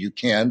 Well, maybe you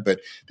can, but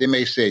they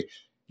may say,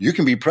 you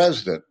can be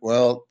president.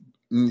 Well,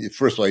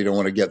 first of all, you don't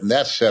want to get in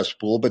that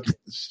cesspool, but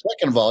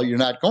second of all, you're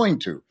not going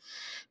to.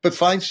 But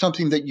find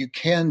something that you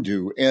can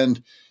do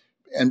and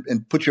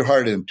put your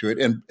heart into it.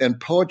 And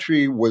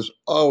poetry was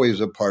always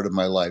a part of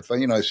my life.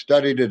 I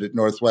studied it at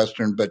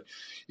Northwestern, but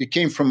it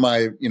came from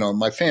my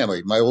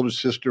family. My older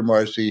sister,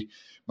 Marcy,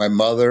 my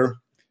mother,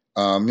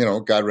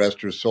 God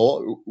rest her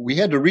soul. We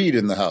had to read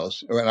in the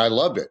house, and I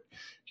loved it.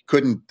 You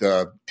couldn't,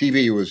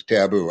 TV was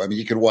taboo. I mean,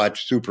 you could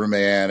watch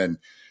Superman and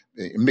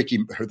Mickey,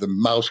 the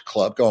Mouse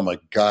Club. Oh my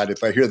God,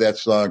 if I hear that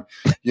song,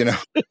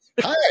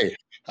 hi,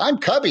 I'm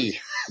Cubby.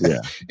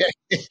 Yeah.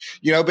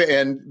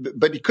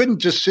 But you couldn't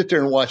just sit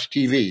there and watch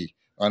TV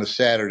on a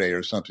Saturday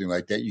or something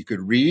like that. You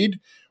could read,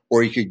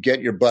 or you could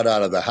get your butt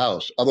out of the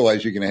house.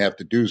 Otherwise, you're going to have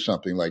to do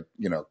something like,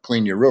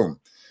 clean your room.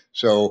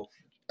 So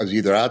I was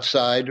either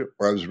outside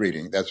or I was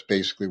reading. That's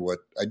basically what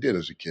I did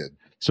as a kid.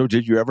 So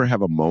did you ever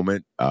have a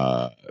moment,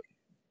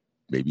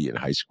 maybe in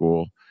high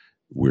school,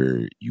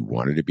 where you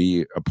wanted to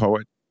be a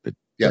poet?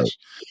 Yes.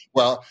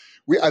 Well,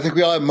 I think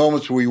we all have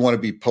moments where we want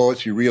to be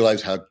poets. You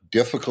realize how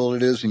difficult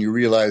it is, and you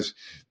realize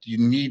you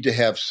need to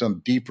have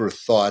some deeper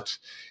thoughts.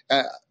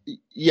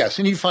 Yes,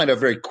 and you find out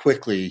very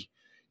quickly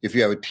if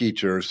you have a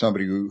teacher or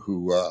somebody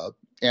who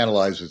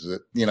analyzes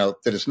it,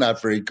 that it's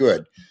not very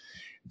good.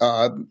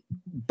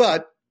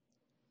 But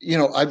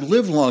I've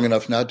lived long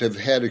enough now to have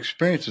had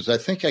experiences. I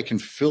think I can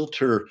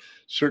filter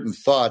certain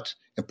thoughts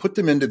and put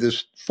them into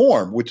this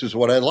form, which is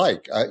what I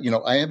like.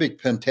 Iambic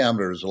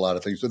pentameter is a lot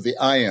of things. So the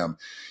iamb,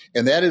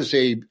 and that is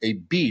a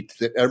beat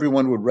that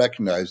everyone would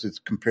recognize. It's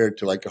compared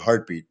to like a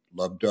heartbeat,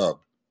 love dub,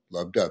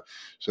 love dub.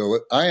 So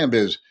iamb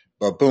is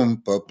ba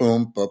boom, ba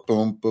boom, ba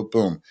boom, ba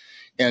boom.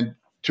 And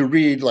to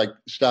read like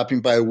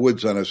stopping by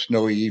woods on a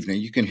snowy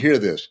evening, you can hear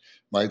this.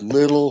 My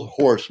little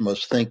horse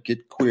must think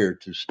it queer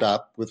to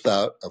stop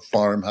without a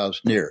farmhouse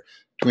near,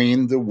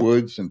 between the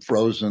woods and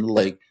frozen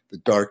lake, the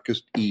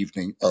darkest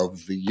evening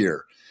of the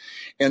year.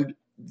 And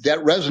that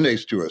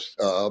resonates to us.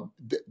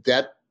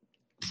 That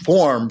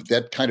form,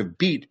 that kind of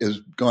beat has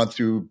gone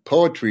through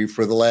poetry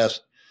for the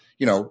last,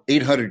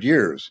 800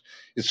 years.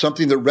 It's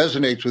something that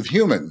resonates with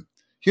human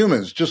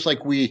humans, just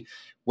like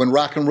when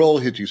rock and roll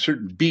hits you,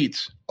 certain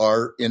beats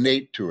are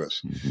innate to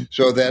us. Mm-hmm.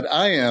 So that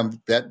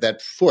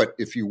that foot,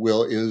 if you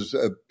will, is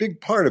a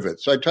big part of it.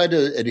 So I try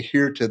to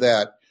adhere to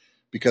that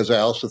because I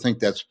also think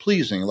that's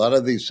pleasing. A lot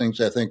of these things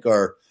I think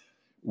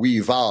we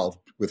evolved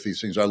with these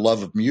things. Our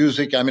love of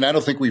music. I mean, I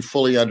don't think we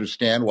fully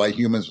understand why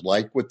humans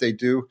like what they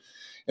do.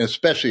 And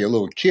especially a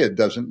little kid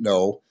doesn't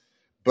know.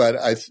 But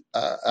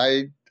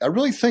I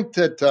really think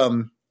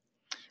that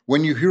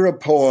when you hear a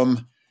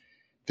poem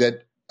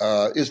that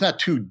is not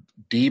too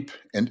deep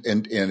and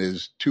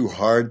is too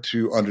hard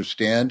to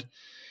understand,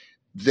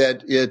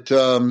 that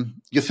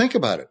you think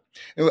about it.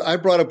 And I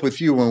brought up with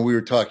you when we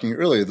were talking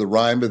earlier, the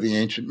Rime of the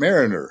Ancient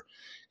Mariner.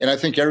 And I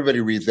think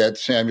everybody reads that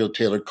Samuel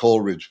Taylor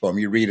Coleridge poem.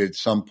 You read it at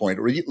some point,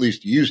 or at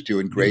least used to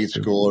in grade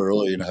school or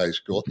early in high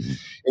school. Mm-hmm.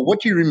 And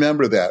what do you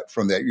remember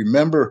from that? You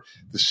remember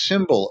the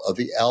symbol of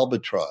the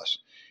albatross.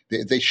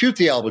 They shoot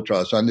the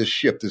albatross on this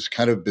ship, this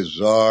kind of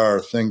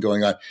bizarre thing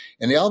going on.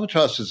 And the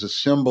albatross is a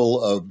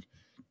symbol of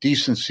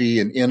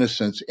decency and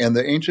innocence. And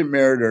the ancient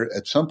mariner,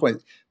 at some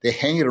point, they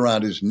hang it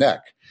around his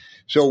neck.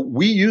 So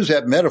we use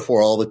that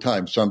metaphor all the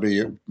time.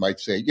 Somebody might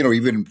say,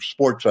 even in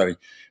sports writing,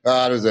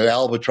 there's an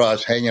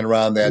albatross hanging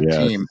around that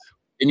team.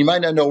 And you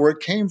might not know where it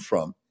came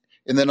from.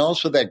 And then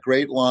also that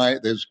great line,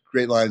 there's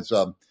great lines,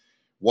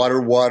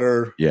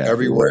 water,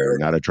 everywhere.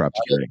 Not a drop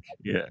to drink.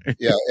 Yeah.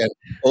 Yeah. And,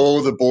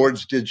 oh, the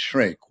boards did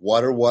shrink.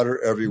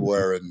 Water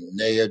everywhere, and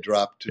nay a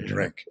drop to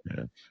drink.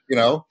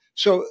 Yeah.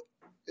 So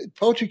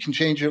poetry can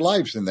change your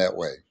lives in that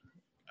way.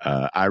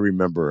 I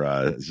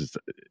remember just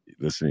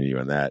listening to you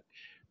on that.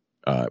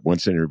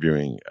 Once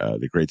interviewing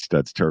the great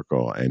Studs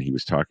Terkel, and he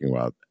was talking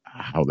about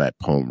how that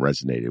poem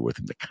resonated with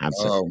him, the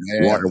concept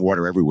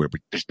water everywhere,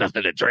 but there's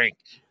nothing to drink.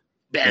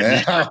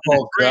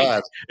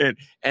 God.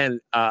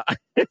 And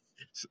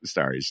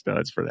sorry,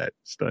 Studs, for that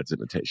Studs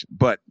imitation.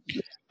 But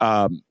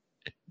all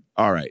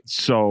right,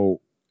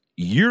 so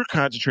you're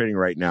concentrating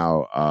right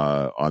now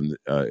on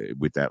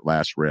with that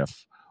last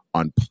riff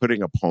on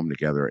putting a poem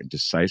together and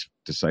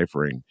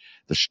deciphering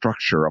the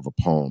structure of a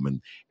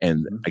poem,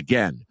 and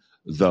again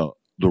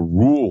the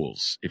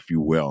rules, if you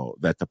will,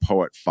 that the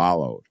poet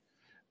followed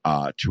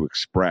to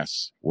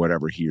express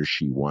whatever he or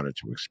she wanted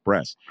to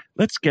express.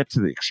 Let's get to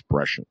the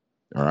expression,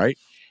 all right?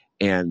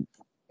 And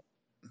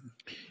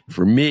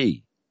for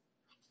me,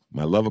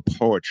 my love of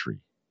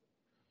poetry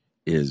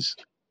is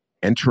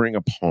entering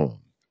a poem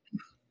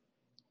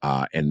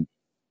and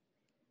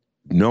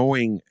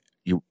knowing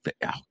you.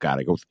 Oh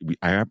God,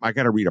 I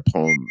got to read a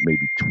poem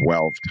maybe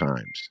 12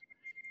 times.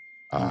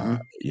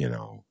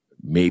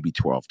 Maybe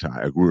 12 times,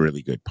 a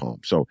really good poem.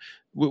 So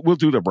we'll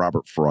do the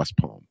Robert Frost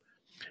poem.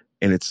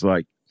 And it's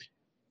like,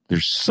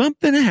 there's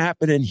something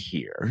happening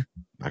here.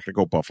 I could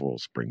go Buffalo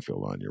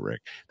Springfield on you,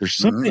 Rick. There's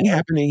something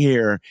happening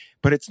here,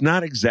 but it's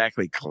not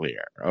exactly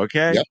clear.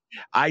 Okay. Yep.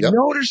 I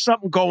know there's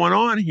something going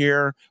on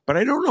here, but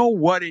I don't know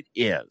what it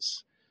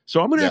is.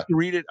 So I'm going to have to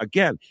read it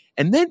again.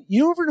 And then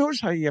you ever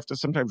notice how you have to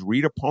sometimes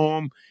read a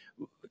poem?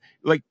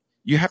 Like,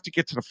 you have to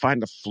get to find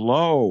the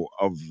flow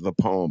of the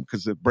poem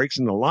because it breaks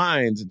into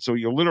lines. And so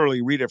you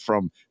literally read it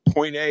from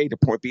point A to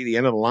point B, the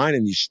end of the line,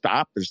 and you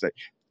stop.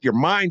 Your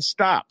mind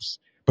stops.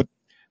 But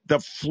the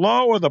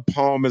flow of the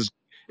poem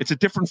it's a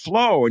different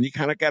flow, and you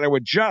kind of got to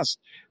adjust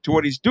to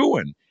what he's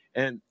doing.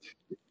 And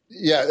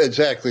yeah,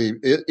 exactly.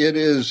 It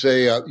is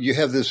you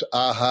have this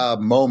aha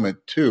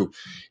moment too.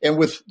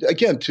 And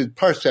again, to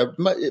parse that,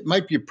 it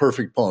might be a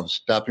perfect poem,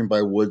 Stopping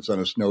by Woods on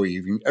a Snowy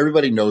Evening.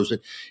 Everybody knows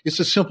it. It's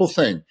a simple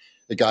thing.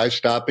 The guy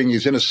stopping,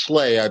 he's in a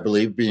sleigh, I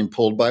believe, being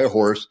pulled by a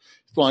horse.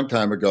 It's a long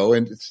time ago.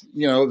 And it's,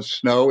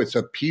 snow. It's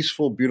a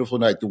peaceful, beautiful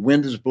night. The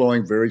wind is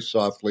blowing very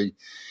softly.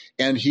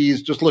 And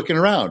he's just looking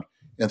around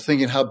and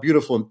thinking how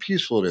beautiful and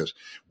peaceful it is.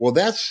 Well,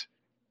 that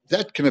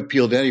can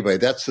appeal to anybody.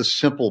 That's the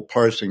simple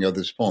parsing of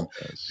this poem.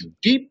 Yes. The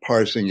deep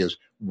parsing is,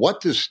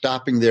 what does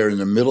stopping there in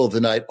the middle of the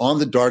night on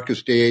the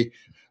darkest day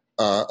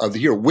of the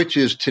year, which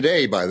is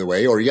today, by the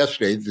way, or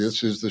yesterday,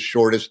 this is the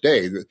shortest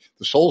day, the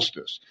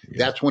solstice.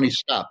 Yeah. That's when he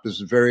stopped. This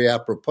is very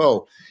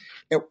apropos.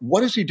 And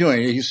what is he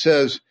doing? He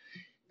says,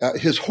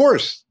 his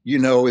horse,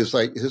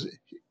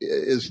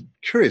 is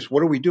curious.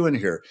 What are we doing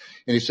here?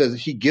 And he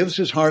says he gives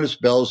his harness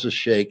bells a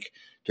shake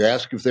to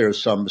ask if there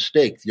is some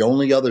mistake. The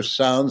only other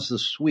sounds the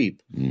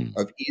sweep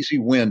of easy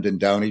wind and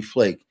downy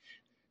flake.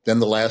 Then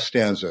the last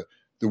stanza.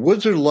 The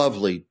woods are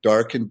lovely,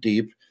 dark and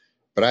deep,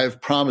 but I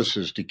have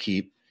promises to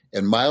keep.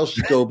 And miles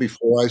to go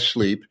before I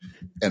sleep,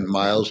 and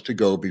miles to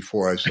go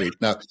before I sleep.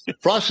 Now,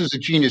 Frost is a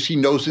genius. He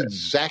knows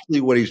exactly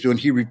what he's doing.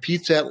 He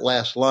repeats that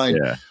last line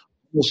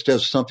almost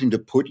as something to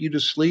put you to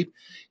sleep.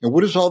 And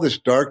what does all this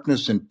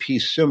darkness and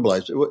peace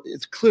symbolize?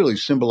 It clearly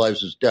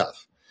symbolizes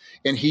death.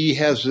 And he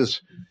has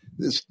this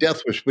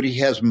death wish, but he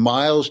has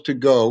miles to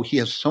go. He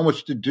has so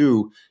much to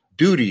do,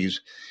 duties.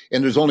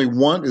 And there's only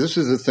one. This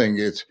is the thing.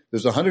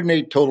 There's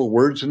 108 total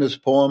words in this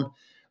poem.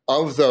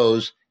 Of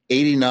those,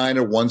 89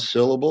 are one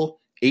syllable.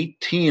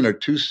 18 are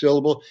two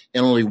syllable,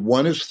 and only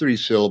one is three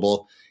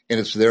syllable, and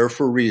it's there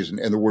for a reason.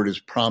 And the word is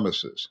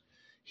promises.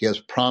 He has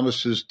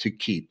promises to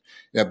keep.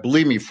 Now,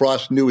 believe me,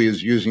 Frost knew he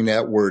was using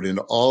that word and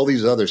all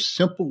these other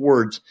simple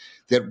words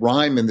that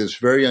rhyme in this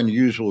very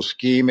unusual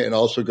scheme and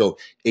also go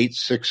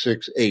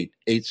 8668,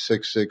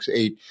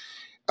 8668.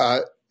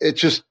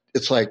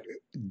 It's like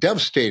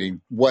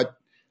devastating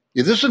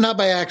this is not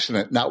by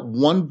accident, not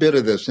one bit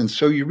of this. And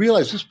so you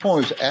realize this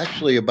poem is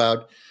actually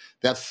about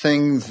that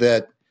thing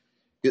that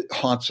it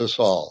haunts us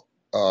all.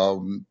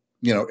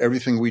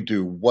 Everything we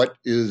do. What's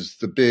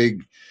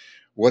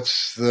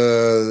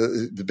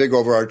the big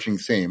overarching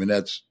theme? And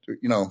that's,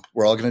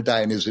 we're all going to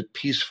die. And is it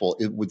peaceful?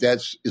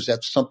 Is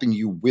that something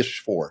you wish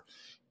for?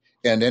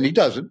 And then he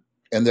doesn't.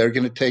 And they're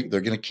going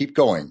to keep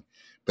going.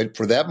 But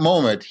for that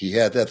moment, he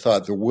had that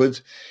thought, the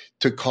woods,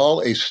 to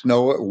call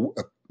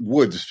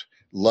woods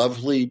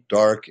lovely,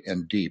 dark,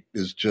 and deep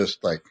is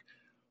just like,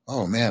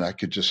 oh man, I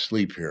could just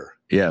sleep here.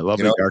 Yeah,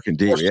 lovely, dark, and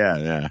deep.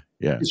 Yeah.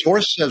 His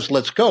horse says,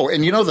 let's go.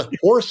 And the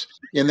horse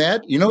in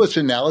that, it's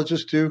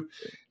analogous to,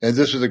 and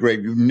this is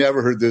you've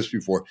never heard this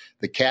before,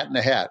 the cat in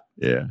the hat.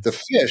 Yeah. The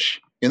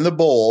fish in the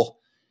bowl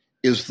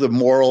is the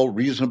moral,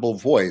 reasonable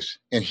voice.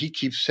 And he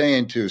keeps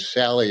saying to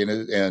Sally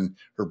and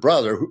her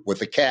brother, with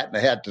the cat in the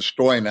hat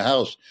destroying the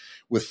house,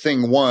 with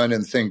thing one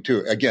and thing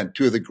two. Again,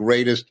 two of the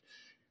greatest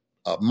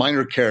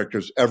minor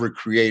characters ever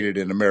created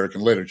in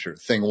American literature,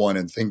 thing one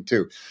and thing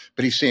two.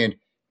 But he's saying,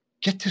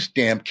 get this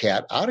damn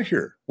cat out of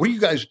here. What are you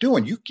guys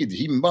doing?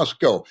 He must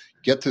go.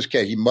 Get this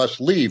cat. He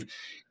must leave.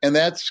 And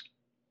that's,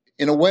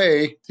 in a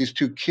way, these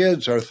two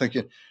kids are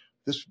thinking,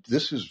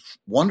 this is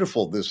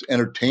wonderful. This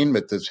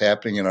entertainment that's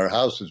happening in our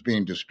house is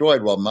being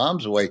destroyed while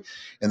mom's away.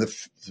 And the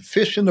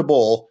fish in the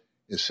bowl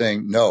is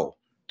saying, no,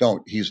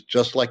 don't. He's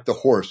just like the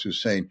horse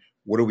who's saying,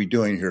 what are we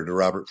doing here, to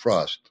Robert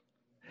Frost?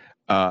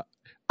 I'm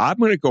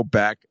going to go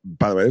back.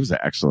 By the way, it was an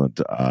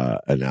excellent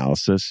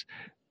analysis.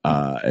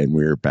 And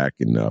we were back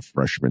in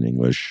freshman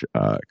English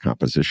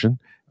composition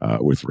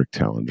with Rick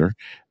Telander.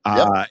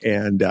 Yep.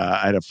 And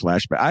I had a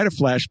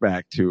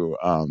flashback to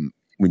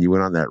when you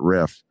went on that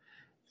riff.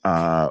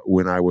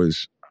 When I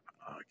was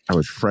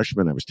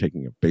freshman, I was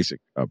taking a basic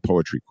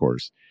poetry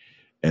course,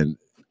 and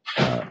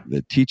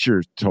the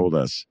teacher told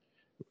us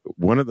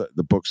one of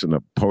the books in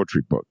the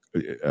poetry book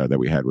that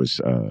we had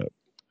was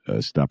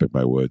Stop It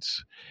by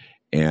Woods.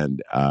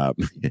 And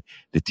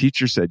the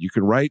teacher said, you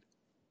can write,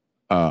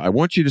 I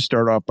want you to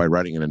start off by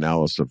writing an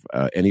analysis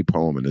of any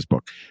poem in this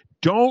book.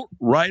 Don't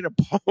write a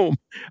poem,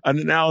 an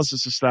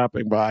analysis of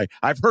Stopping By.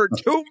 I've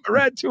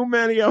read too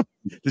many of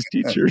this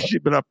teacher. She's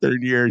been up there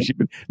in years.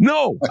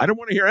 No, I don't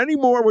want to hear any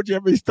more. What you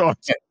have these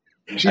thoughts?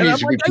 She needs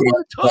to be put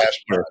on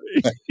plaster.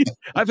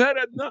 I've had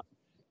enough.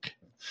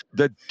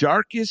 The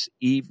darkest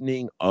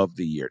evening of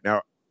the year.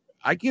 Now,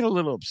 I get a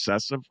little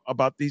obsessive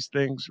about these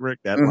things, Rick.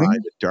 That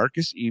line, the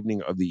darkest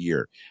evening of the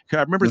year. I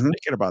remember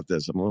thinking about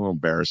this. I'm a little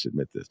embarrassed to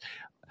admit this.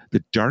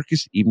 The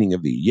darkest evening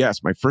of the year.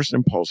 Yes, my first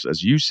impulse,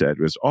 as you said,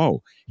 was,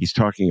 he's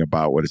talking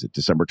about,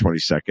 December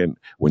 22nd,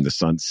 when the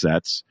sun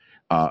sets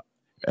at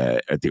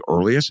the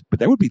earliest. But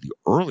that would be the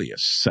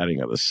earliest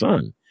setting of the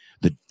sun.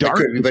 The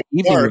darkest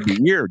evening of the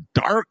year.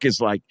 Dark is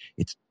like,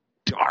 it's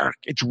dark.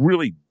 It's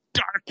really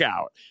dark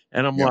out.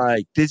 And I'm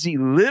like, does he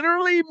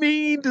literally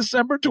mean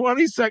December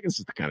 22nd? This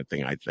is the kind of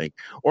thing I think.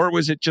 Or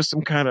was it just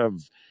some kind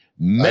of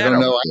metaphor? I don't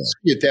know. I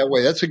see it that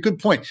way. That's a good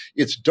point.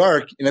 It's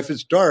dark. And if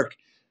it's dark,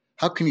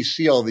 how can he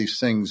see all these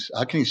things?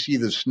 How can he see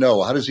the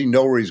snow? How does he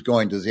know where he's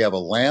going? Does he have a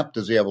lamp?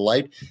 Does he have a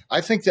light?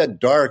 I think that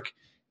dark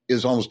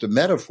is almost a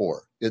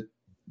metaphor.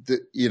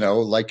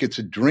 Like it's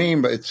a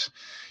dream. It's,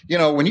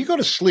 when you go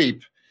to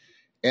sleep,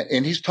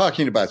 and he's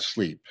talking about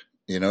sleep,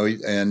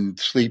 and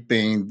sleep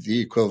being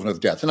the equivalent of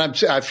death. And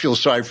I feel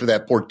sorry for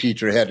that poor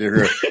teacher who had to hear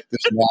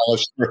this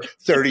analysis for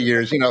 30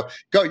 years.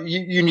 Go.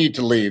 You need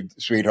to leave,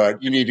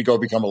 sweetheart. You need to go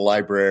become a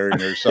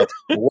librarian or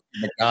something.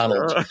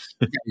 McDonald's.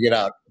 You got to get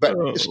out. But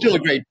it's still a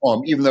great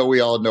poem, even though we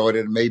all know it.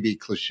 It may be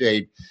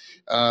cliched.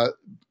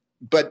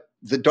 But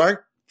the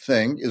dark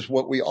thing is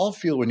what we all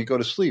feel when you go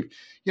to sleep.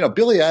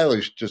 Billie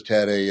Eilish just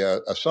had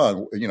a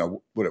song.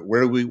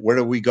 Where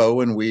do we go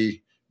when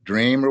we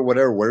dream or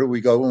whatever? Where do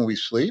we go when we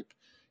sleep?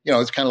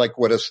 It's kind of like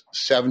what a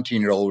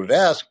 17-year-old would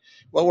ask.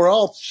 Well, we're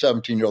all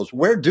 17-year-olds.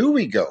 Where do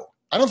we go?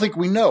 I don't think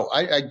we know.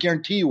 I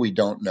guarantee you we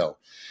don't know.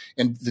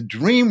 And the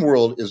dream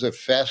world is a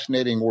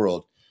fascinating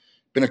world.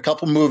 Been a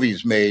couple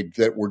movies made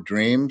that were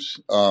dreams.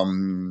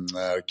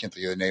 I can't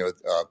think of the name of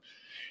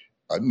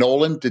it.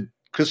 Nolan, did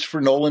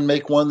Christopher Nolan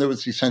make one that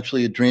was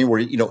essentially a dream where,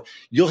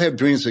 you'll have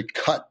dreams that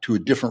cut to a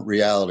different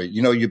reality.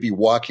 You'd be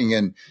walking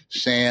in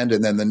sand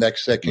and then the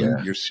next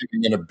second you're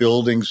sitting in a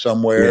building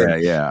somewhere.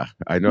 Yeah.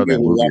 I know that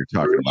movie you're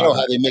talking about. You know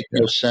how they make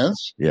no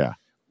sense? Yeah.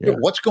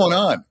 What's going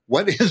on?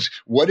 What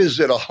is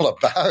it all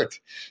about?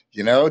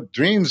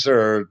 Dreams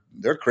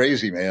they're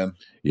crazy, man.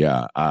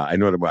 Yeah. I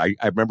know that.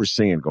 I remember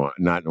singing,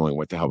 not knowing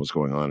what the hell was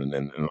going on. And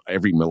then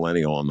every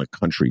millennial in the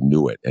country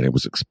knew it. And it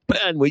was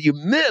expand. What you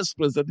missed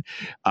was that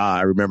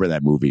I remember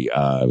that movie.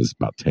 It was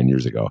about 10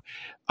 years ago.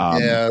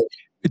 Leonardo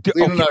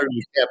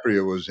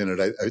DiCaprio was in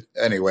it.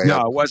 Anyway.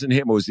 No, it wasn't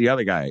him. It was the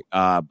other guy.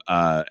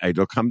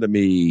 It'll come to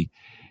me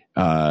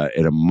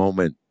at a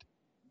moment.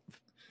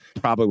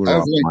 Probably went I off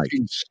have only mic.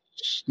 seen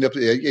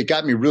snippets. It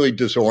got me really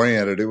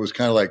disoriented. It was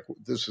kind of like,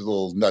 this is a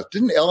little nuts.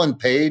 Didn't Ellen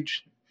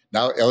Page,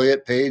 now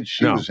Elliot Page,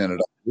 she No. was in it?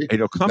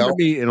 It'll come No? to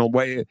me in a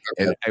way,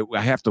 and Okay.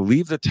 I have to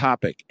leave the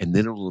topic, and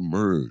then it'll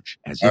emerge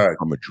as All if right.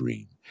 from a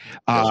dream.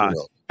 Yes, it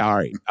will. All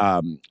right.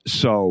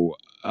 So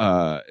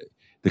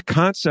the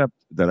concept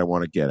that I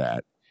want to get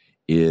at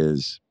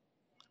is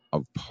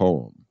a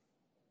poem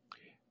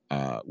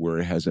where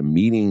it has a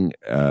meaning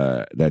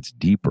that's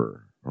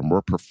deeper or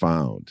more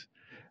profound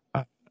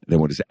than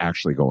what is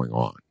actually going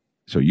on.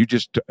 So you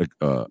just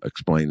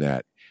explained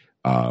that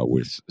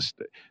with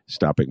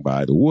stopping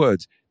by the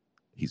woods.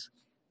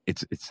 It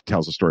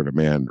tells a story of a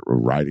man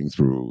riding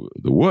through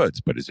the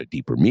woods, but it's a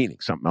deeper meaning.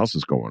 Something else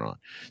is going on.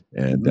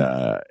 And,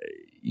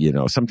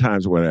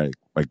 sometimes when I,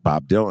 like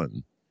Bob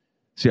Dylan,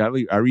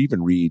 I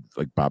even read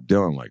like Bob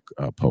Dylan, like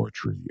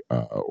poetry,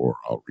 or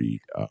I'll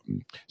read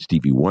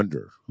Stevie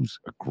Wonder, who's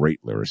a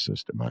great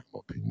lyricist in my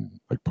opinion,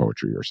 like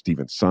poetry, or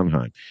Stephen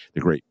Sondheim,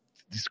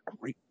 these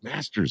great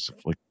masters of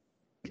like,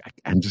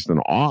 I'm just in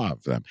awe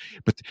of them.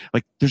 But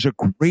like, there's a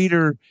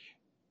greater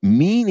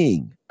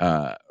meaning,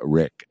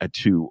 Rick,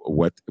 to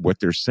what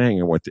they're saying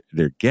and what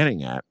they're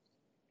getting at.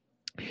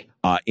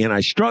 And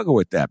I struggle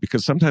with that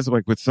because sometimes,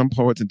 like with some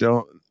poets and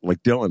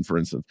Dylan, for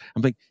instance,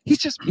 I'm like, he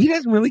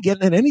doesn't really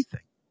get at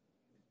anything.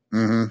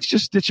 Mm-hmm. He's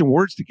just stitching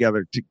words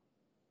together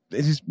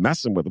he's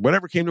messing with it.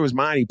 Whatever came to his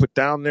mind, he put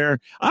down there.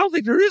 I don't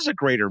think there is a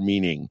greater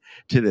meaning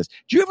to this.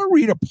 Do you ever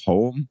read a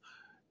poem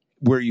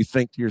where you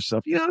think to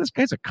yourself, this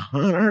guy's a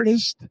con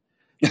artist?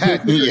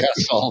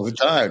 Yes, all the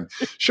time.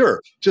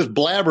 Sure. Just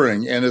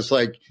blabbering. And it's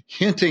like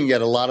hinting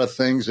at a lot of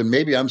things. And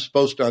maybe I'm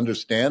supposed to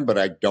understand, but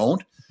I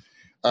don't.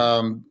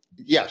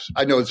 Yes,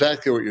 I know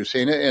exactly what you're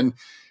saying. And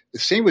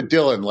same with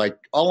Dylan, like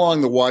all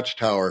along the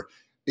Watchtower,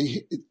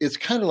 it's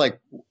kind of like,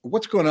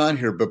 what's going on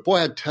here? But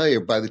boy, I tell you,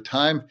 by the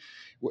time,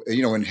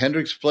 when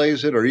Hendrix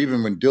plays it, or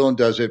even when Dylan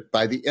does it,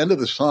 by the end of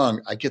the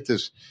song, I get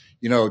this,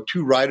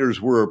 two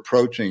riders were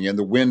approaching and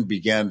the wind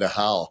began to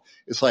howl.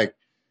 It's like,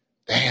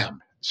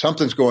 damn,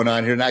 something's going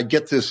on here. And I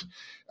get this,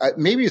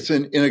 maybe it's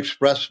an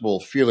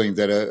inexpressible feeling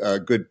that a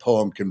good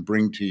poem can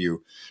bring to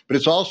you, but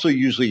it's also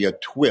usually a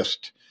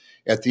twist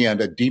at the end,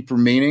 a deeper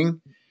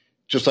meaning,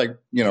 just like,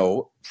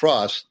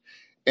 Frost.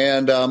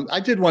 And I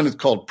did one that's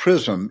called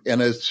Prism,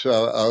 and it's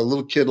a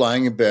little kid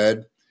lying in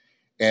bed,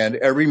 and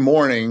every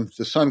morning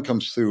the sun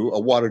comes through a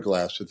water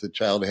glass that the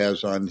child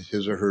has on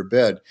his or her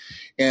bed.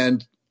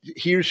 And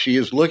he or she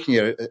is looking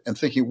at it and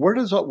thinking, where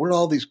do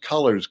all these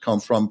colors come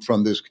from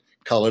this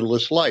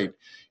colorless light?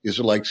 Is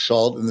it like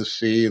salt in the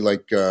sea,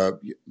 like,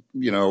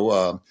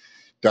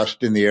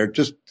 dust in the air,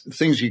 just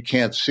things you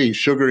can't see,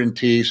 sugar in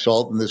tea,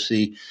 salt in the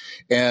sea,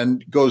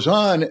 and goes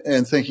on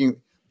and thinking,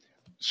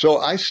 so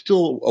I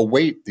still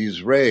await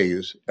these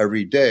rays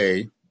every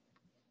day.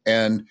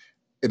 And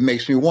it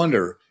makes me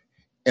wonder,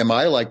 am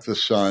I like the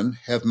sun?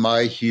 Have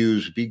my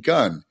hues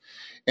begun?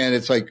 And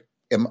it's like,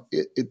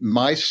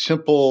 my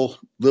simple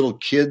little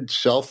kid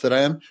self that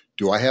I am,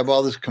 do I have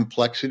all this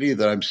complexity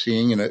that I'm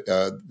seeing in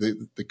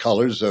the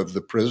colors of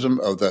the prism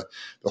of the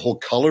whole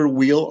color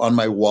wheel on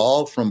my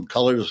wall from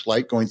colorless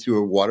light going through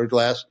a water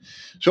glass?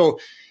 So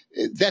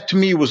that to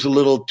me was a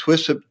little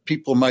twist that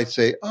people might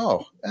say,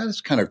 oh,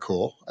 that's kind of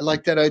cool. I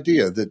like that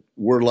idea that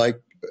we're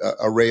like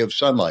a ray of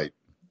sunlight.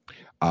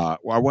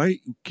 Why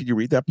can you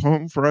read that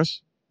poem for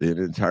us? The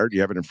entire, do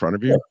you have it in front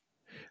of you?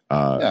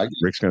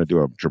 Rick's going to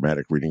do a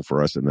dramatic reading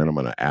for us, and then I'm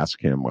going to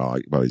ask him while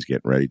he's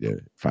getting ready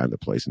to find the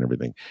place and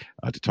everything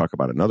to talk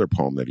about another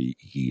poem that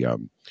he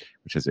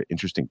which has an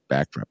interesting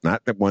backdrop.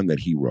 Not the one that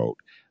he wrote,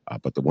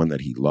 but the one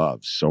that he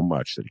loves so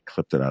much that he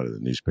clipped it out of the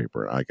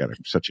newspaper. And I got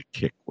such a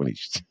kick when he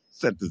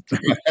sent this to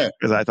me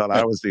because I thought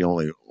I was the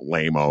only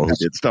lame-o who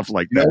did stuff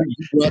like that.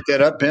 You brought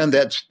that up, Ben.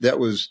 That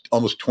was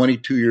almost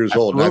 22 years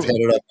old. And I've had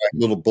it up on a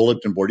little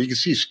bulletin board. You can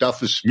see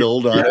stuff is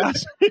spilled on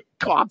it.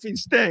 Coffee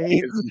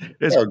stains.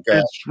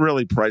 It's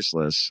really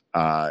priceless.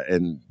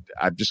 And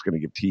I'm just going to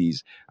give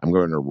tease. I'm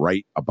going to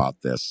write about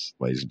this,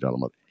 ladies and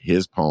gentlemen,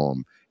 his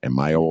poem and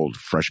my old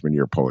freshman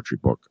year poetry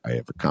book. I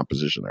have a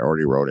composition. I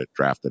already wrote it,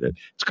 drafted it.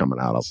 It's coming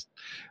out.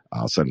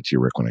 I'll send it to you,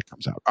 Rick, when it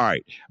comes out. All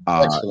right.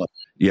 Excellent.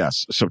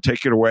 Yes. So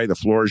take it away. The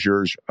floor is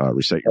yours.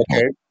 Recite your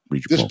poem.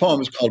 Read your This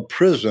poem is called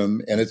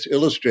Prism, and it's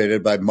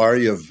illustrated by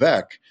Maria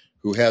Vec,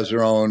 who has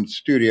her own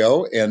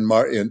studio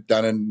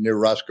down near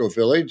Roscoe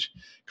Village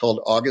called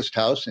August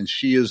House, and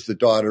she is the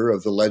daughter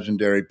of the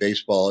legendary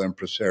baseball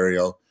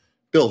impresario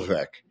Bill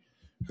Vec,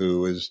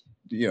 who is,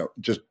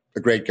 just a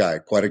great guy,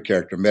 quite a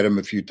character. Met him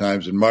a few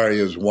times, and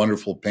Maria is a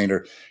wonderful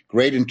painter.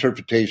 Great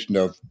interpretation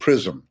of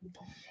Prism.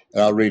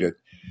 And I'll read it.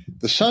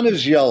 The sun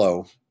is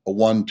yellow, a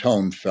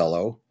one-tone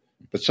fellow,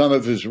 but some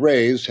of his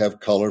rays have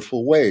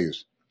colorful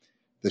ways.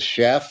 The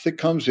shaft that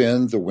comes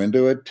in the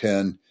window at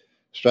 10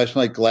 strikes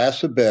my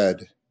glass of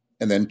bed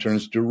and then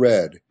turns to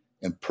red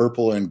and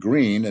purple and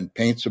green and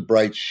paints a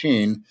bright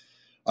sheen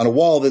on a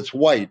wall that's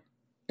white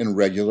in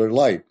regular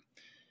light.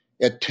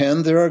 At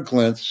 10, there are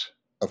glints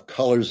of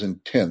colors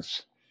and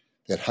tints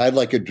that hide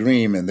like a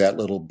dream in that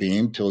little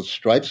beam till it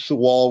stripes the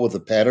wall with a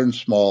pattern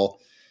small,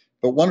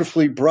 but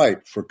wonderfully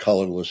bright for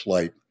colorless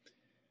light.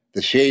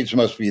 The shades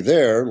must be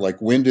there,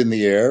 like wind in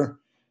the air,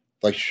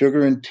 like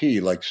sugar in tea,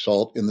 like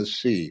salt in the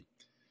sea.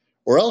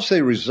 Or else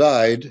they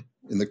reside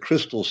in the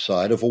crystal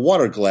side of a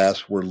water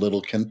glass where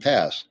little can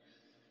pass.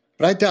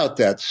 But I doubt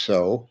that's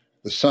so.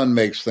 The sun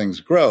makes things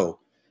grow.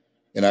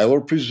 And I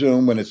will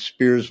presume when it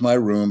spears my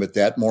room at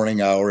that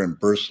morning hour and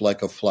bursts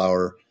like a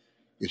flower,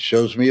 it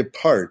shows me a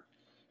part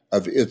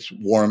of its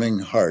warming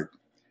heart.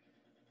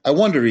 I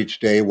wonder each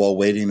day while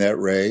waiting that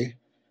ray,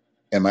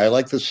 am I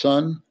like the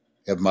sun?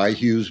 Have my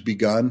hues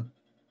begun?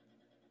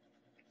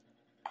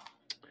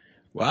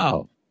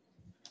 Wow.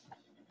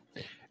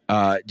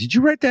 Did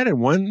you write that in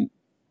one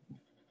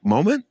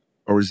moment,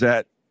 or was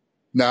that?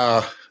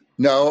 No.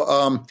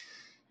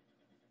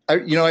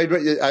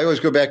 I always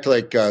go back to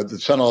The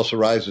Sun Also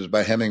Rises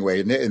by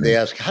Hemingway, and they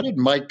ask, how did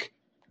Mike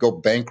go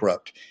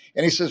bankrupt?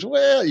 And he says,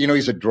 well,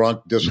 he's a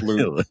drunk,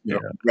 dissolute,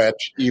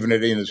 wretch, even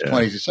in his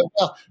 20s. He said,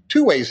 well,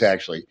 two ways,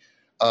 actually.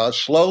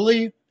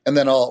 Slowly and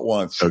then all at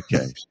once.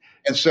 Okay.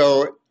 And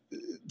so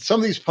some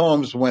of these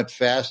poems went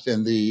fast,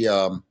 and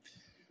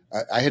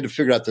I had to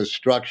figure out the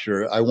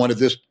structure. I wanted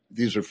this.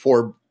 These are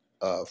four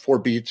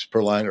beats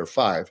per line, or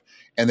five,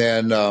 and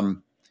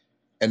then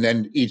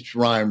each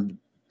line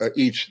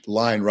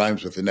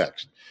rhymes with the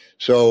next.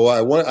 So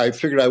I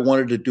figured I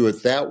wanted to do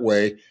it that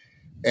way,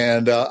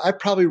 and I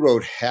probably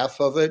wrote half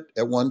of it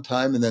at one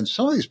time, and then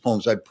some of these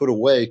poems I put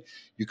away.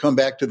 You come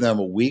back to them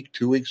a week,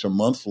 2 weeks, a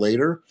month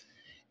later,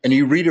 and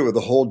you read it with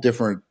a whole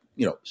different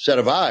set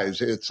of eyes.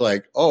 It's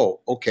like, oh,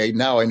 okay,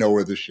 now I know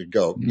where this should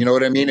go. You know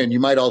what I mean? And you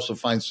might also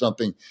find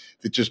something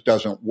that just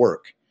doesn't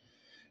work.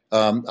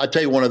 I'll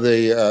tell you one of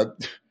the,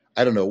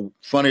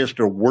 funniest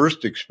or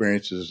worst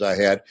experiences I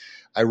had.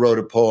 I wrote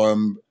a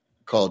poem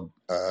called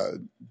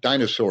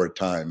Dinosaur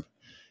Time.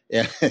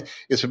 And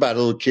it's about a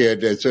little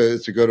kid. It's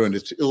a good one.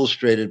 It's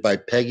illustrated by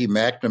Peggy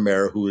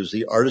McNamara, who is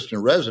the artist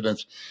in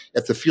residence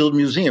at the Field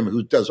Museum,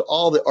 who does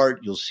all the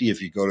art you'll see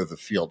if you go to the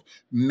field.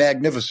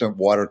 Magnificent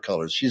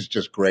watercolors. She's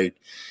just great.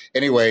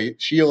 Anyway,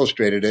 she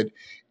illustrated it,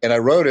 and I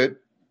wrote it,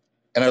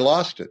 and I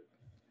lost it.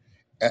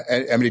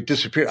 I mean, it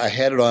disappeared. I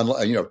had it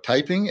on,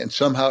 typing, and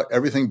somehow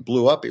everything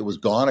blew up. It was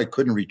gone. I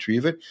couldn't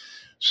retrieve it.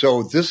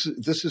 So this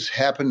has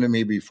happened to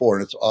me before,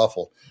 and it's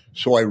awful.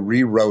 So I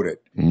rewrote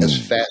it as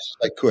fast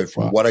as I could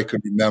from what I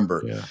could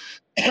remember.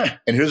 Yeah.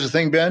 And here's the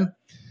thing, Ben.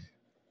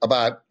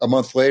 About a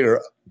month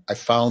later, I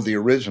found the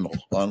original.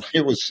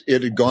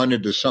 It had gone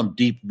into some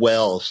deep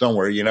well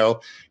somewhere.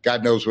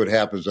 God knows what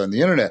happens on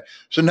the internet.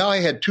 So now I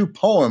had two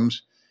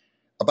poems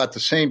about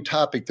the same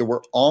topic that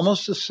were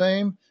almost the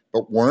same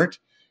but weren't,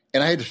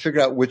 and I had to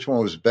figure out which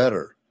one was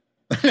better.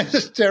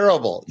 It's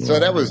terrible. So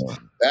that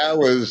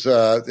was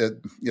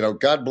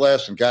God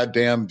bless and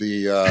goddamn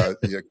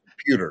the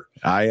computer.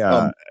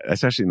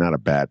 That's actually not a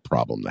bad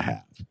problem to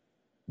have.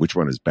 Which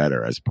one is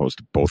better, as opposed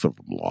to both of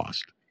them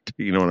lost?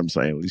 You know what I'm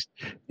saying? At least.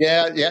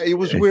 Yeah. It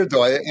was weird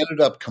though. I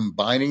ended up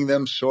combining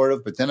them sort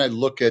of, but then I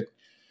look at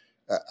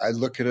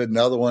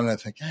another one and I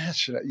think,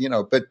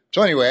 But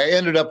so anyway, I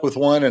ended up with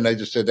one, and I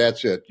just said,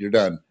 "That's it. You're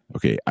done."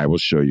 Okay, I will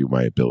show you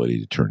my ability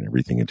to turn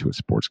everything into a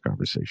sports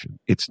conversation.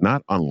 It's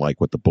not unlike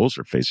what the Bulls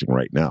are facing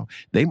right now.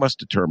 They must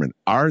determine,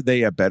 are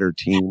they a better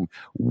team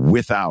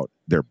without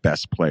their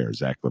best player,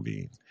 Zach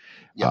LaVine?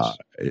 Yes.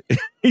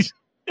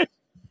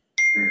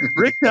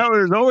 Rick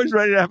Teller is always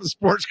ready to have a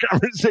sports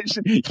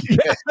conversation.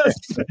 Yes.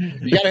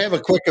 You got to have a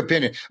quick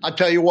opinion. I'll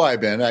tell you why,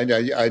 Ben.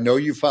 I know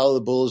you follow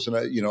the Bulls, and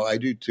I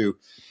do too.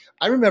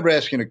 I remember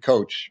asking a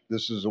coach,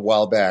 this is a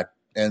while back,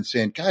 and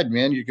saying, God,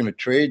 man, you're going to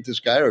trade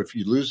this guy, or if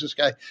you lose this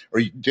guy, or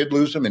you did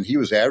lose him, and he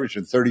was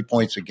averaging 30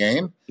 points a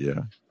game.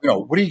 Yeah.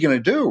 What are you going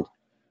to do?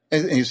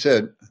 And he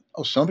said,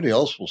 somebody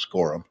else will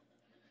score him.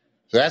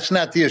 So that's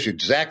not the issue.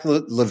 Zach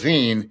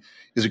LaVine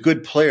is a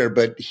good player,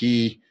 but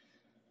he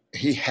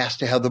has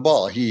to have the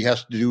ball. He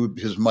has to do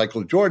his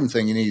Michael Jordan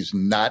thing, and he's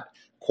not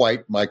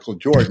quite Michael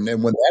Jordan.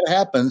 And when that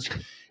happens,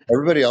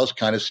 everybody else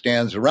kind of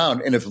stands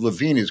around. And if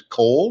LaVine is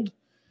cold,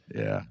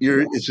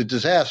 it's a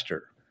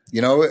disaster,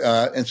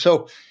 and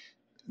so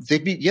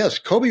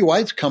Kobe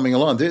White's coming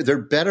along. They're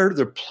better.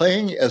 They're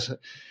playing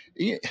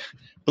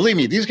believe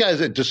me, these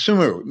guys at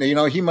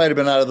Dosunmu, he might have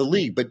been out of the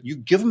league, but you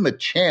give him a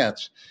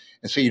chance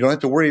and say, you don't have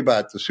to worry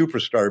about the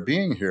superstar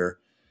being here.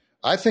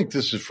 I think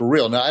this is for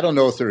real. Now, I don't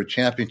know if they're a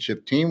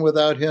championship team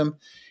without him.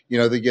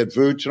 They get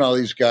Vooch and all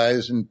these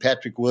guys, and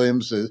Patrick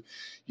Williams,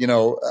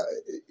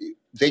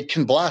 they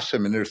can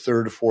blossom in their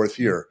third or fourth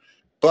year,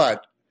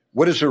 but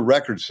what is her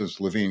record since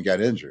LaVine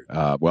got injured?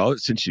 Well,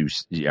 since you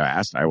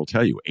asked, I will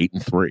tell you,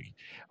 8-3.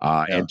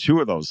 And two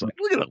of those,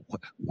 look at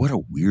what a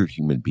weird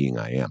human being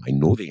I am. I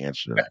know the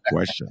answer to that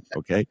question.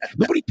 Okay.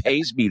 Nobody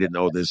pays me to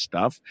know this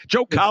stuff.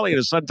 Joe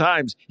Collier,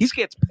 sometimes he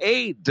gets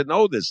paid to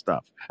know this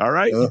stuff. All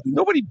right.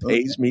 Nobody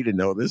pays me to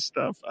know this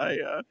stuff.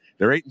 They're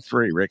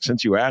 8-3, Rick.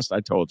 Since you asked,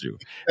 I told you.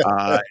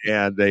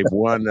 And they've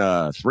won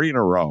 3 in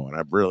a row, and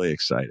I'm really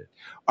excited.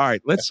 All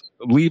right, let's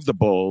leave the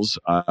Bulls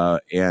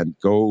and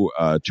go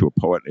to a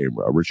poet named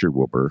Richard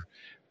Wilbur,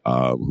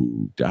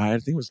 who died, I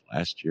think it was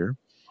last year.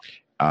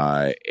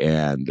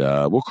 And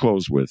we'll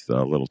close with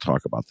a little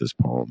talk about this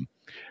poem.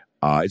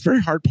 It's a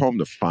very hard poem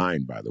to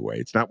find, by the way.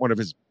 It's not one of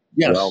his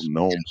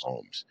well-known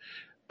poems.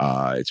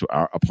 It's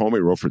a poem he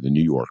wrote for the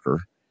New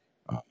Yorker.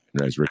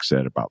 And as Rick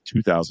said, about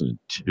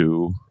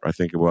 2002, I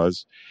think it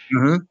was.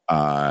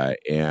 Mm-hmm.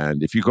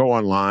 And if you go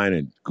online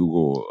and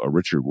Google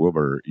Richard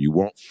Wilbur, you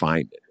won't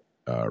find it,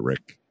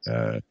 Rick.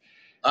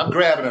 I'm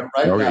grabbing it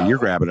right now. You're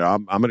grabbing it.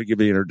 I'm going to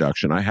give you the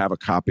introduction. I have a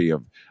copy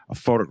of a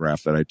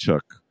photograph that I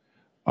took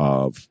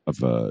of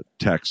a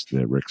text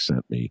that Rick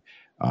sent me.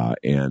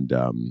 And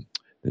the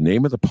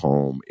name of the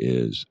poem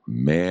is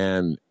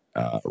Man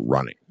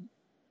Running.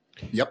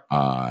 Yep.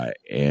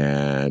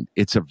 And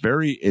it's a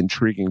very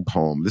intriguing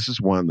poem. This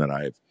is one that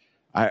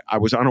I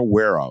was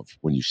unaware of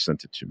when you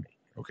sent it to me.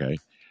 Okay.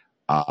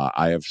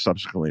 I have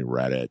subsequently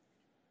read it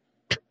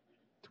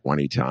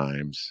 20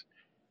 times,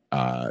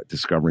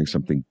 discovering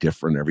something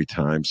different every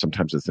time.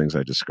 Sometimes the things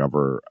I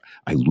discover,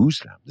 I lose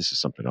them. This is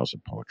something else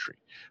in poetry.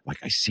 Like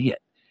I see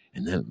it,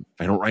 and then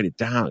if I don't write it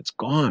down, it's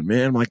gone,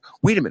 man. I'm like,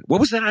 wait a minute, what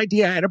was that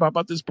idea I had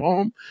about this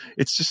poem?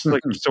 It's just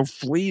like so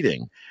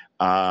fleeting.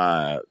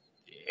 And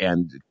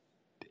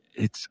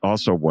it's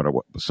also what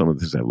some of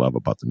the things I love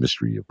about the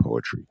mystery of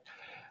poetry.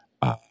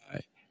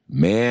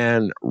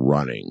 Man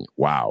Running.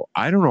 Wow.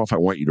 I don't know if I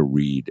want you to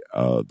read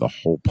the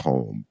whole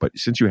poem, but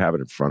since you have it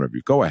in front of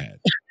you, go ahead.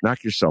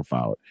 Knock yourself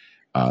out.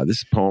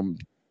 This poem,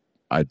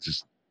 I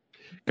just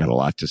got a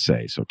lot to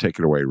say. So take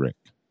it away, Rick.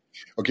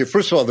 Okay,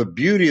 first of all, the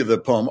beauty of the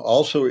poem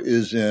also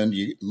is in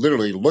you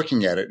literally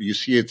looking at it. You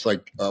see it's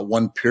like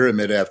one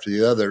pyramid after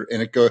the other,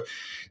 and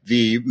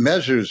the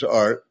measures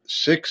are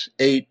 6,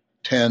 8,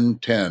 10,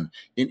 10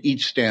 in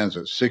each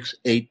stanza, 6,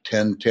 8,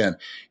 10, 10.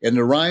 And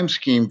the rhyme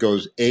scheme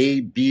goes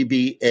A, B,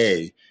 B,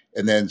 A,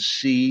 and then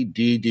C,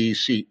 D, D,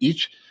 C.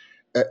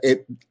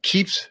 It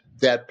keeps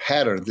that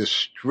pattern, this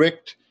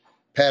strict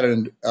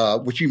pattern,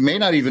 which you may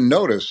not even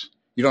notice.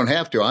 You don't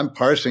have to. I'm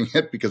parsing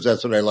it because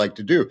that's what I like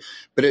to do.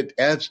 But it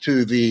adds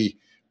to the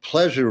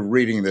pleasure of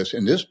reading this.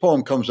 And this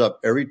poem comes up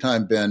every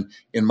time, Ben,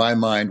 in my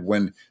mind,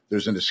 when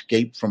there's an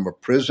escape from a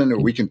prison, or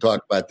we can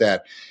talk about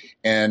that.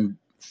 And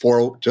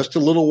for just a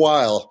little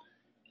while,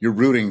 you're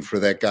rooting for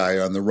that guy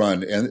on the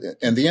run.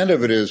 And the end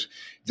of it is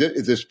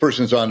this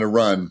person's on the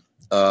run,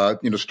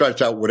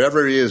 starts out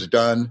whatever he has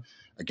done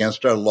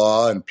against our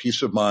law and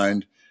peace of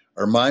mind.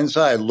 Our mind's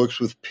eye looks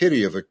with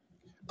pity of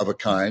a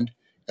kind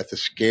at the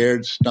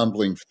scared,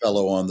 stumbling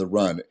fellow on the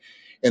run.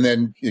 And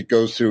then it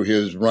goes through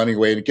his running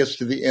away and it gets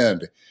to the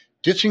end.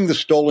 Ditching the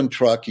stolen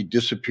truck, he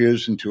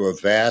disappears into a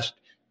vast,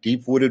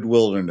 deep-wooded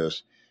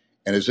wilderness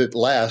and is at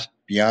last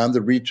beyond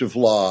the reach of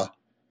law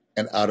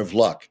and out of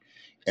luck.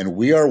 And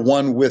we are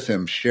one with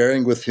him,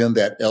 sharing with him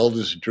that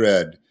eldest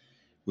dread,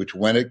 which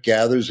when it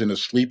gathers in a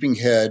sleeping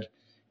head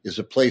is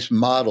a place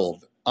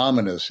mottled,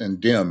 ominous, and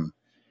dim,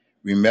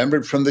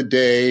 remembered from the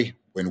day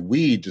when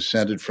we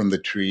descended from the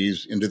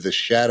trees into the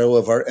shadow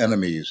of our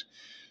enemies,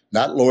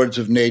 not lords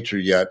of nature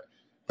yet,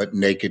 but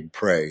naked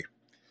prey.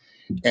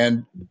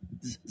 And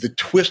the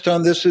twist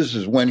on this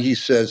is when he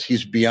says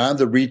he's beyond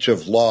the reach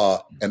of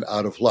law and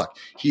out of luck.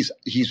 He's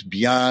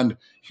beyond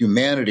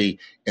humanity,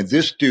 and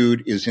this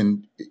dude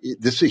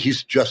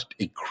he's just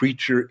a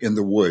creature in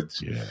the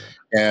woods. Yeah.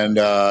 And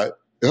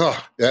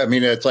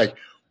it's like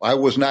I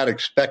was not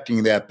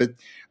expecting that, but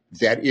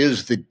that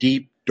is the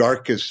deep,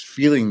 darkest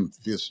feeling,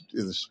 this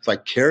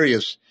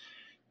vicarious,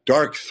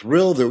 dark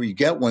thrill that we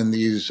get when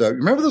these.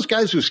 Remember those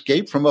guys who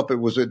escaped from it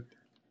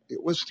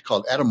was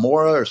called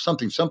Atamora or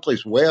something,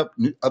 someplace way up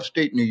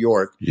upstate New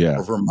York,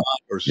 or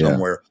Vermont or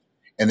somewhere,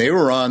 and they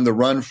were on the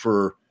run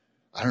for,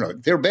 I don't know,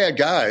 they're bad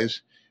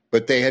guys,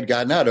 but they had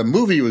gotten out. A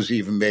movie was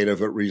even made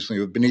of it recently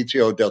with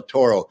Benicio del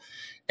Toro,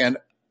 and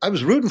I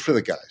was rooting for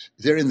the guys.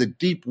 They're in the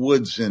deep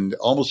woods and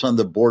almost on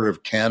the border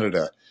of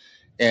Canada,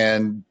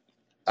 and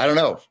I don't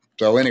know.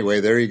 So anyway,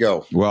 there you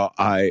go. Well,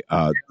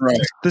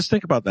 just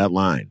think about that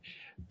line.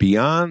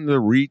 Beyond the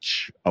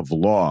reach of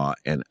law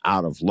and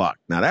out of luck.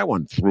 Now, that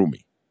one threw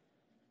me.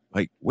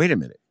 Like, wait a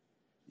minute.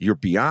 You're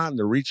beyond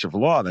the reach of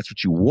law. That's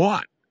what you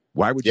want.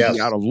 Why would you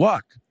be out of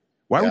luck?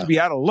 Why would you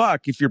be out of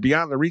luck if you're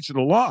beyond the reach of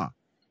the law?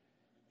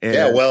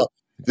 And,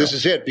 this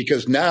is it,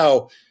 because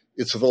now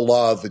it's the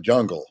law of the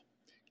jungle.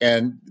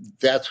 And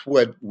that's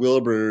what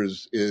Wilbur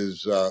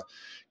is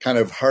kind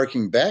of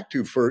harking back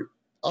to for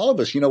all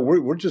of us.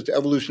 We're just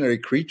evolutionary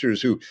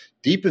creatures who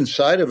deep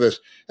inside of us,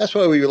 that's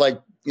why we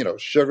like,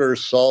 sugar,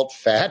 salt,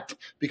 fat,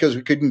 because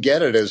we couldn't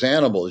get it as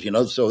animals,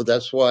 so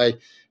that's why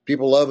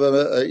people love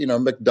a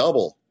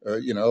McDouble,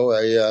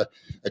 a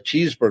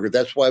cheeseburger.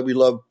 That's why we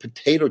love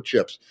potato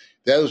chips.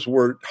 Those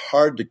were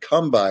hard to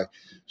come by.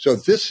 So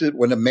this is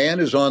when a man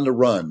is on the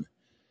run,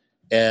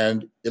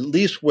 and at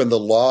least when the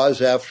law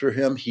is after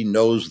him, he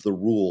knows the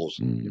rules.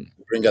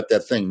 Bring up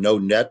that thing, no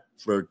net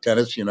for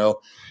tennis,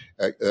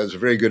 that's a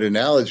very good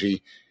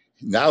analogy.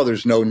 Now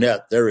there's no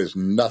net. There is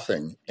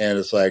nothing. And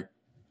it's like,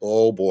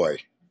 oh boy,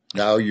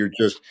 now you're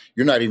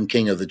not even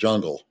king of the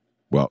jungle.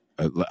 Well,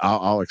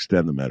 I'll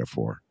extend the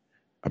metaphor.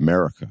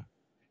 America,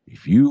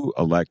 if you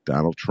elect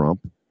Donald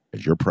Trump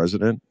as your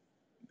president,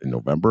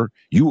 November,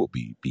 you will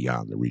be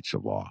beyond the reach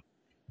of law,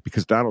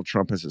 because Donald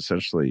Trump has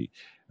essentially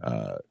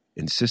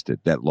insisted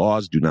that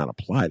laws do not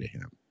apply to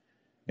him.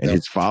 And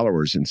his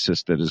followers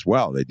insisted as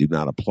well. They do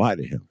not apply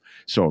to him.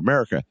 So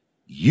America,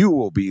 you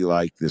will be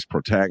like this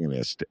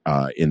protagonist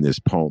in this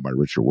poem by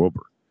Richard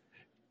Wilbur.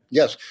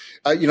 Yes.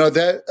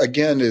 That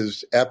again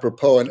is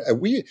apropos. And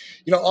we,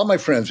 all my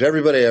friends,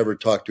 everybody I ever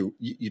talk to,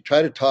 you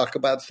try to talk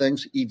about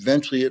things.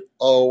 Eventually it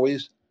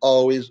always,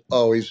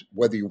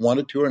 whether you want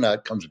it to or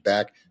not, comes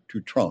back to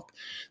Trump,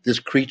 this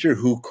creature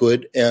who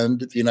could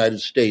end the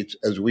United States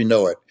as we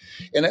know it.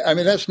 And I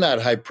mean, that's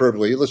not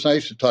hyperbole. Listen, I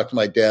used to talk to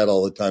my dad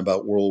all the time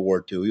about World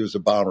War II. He was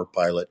a bomber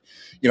pilot,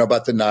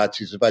 about the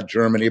Nazis, about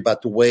Germany,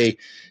 about the way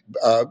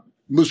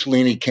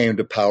Mussolini came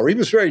to power. He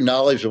was very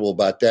knowledgeable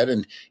about that.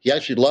 And he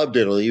actually loved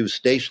Italy. He was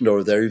stationed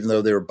over there, even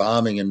though they were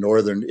bombing in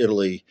northern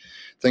Italy,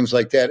 things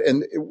like that.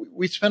 And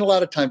we spent a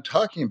lot of time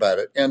talking about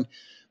it. And,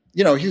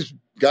 he's,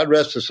 God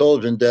rest his soul,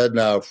 been dead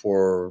now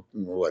for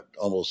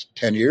almost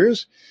 10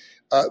 years.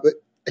 But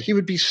he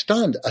would be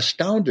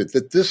astounded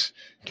that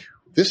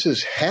this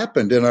has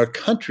happened in our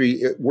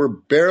country. We're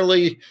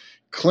barely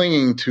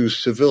clinging to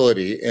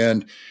civility.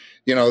 And,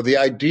 the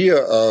idea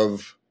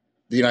of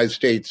the United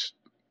States,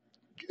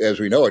 as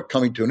we know it,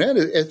 coming to an end,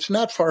 it's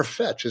not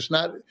far-fetched. It's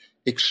not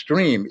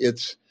extreme.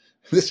 It's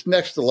this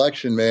next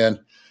election,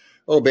 man.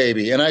 Oh,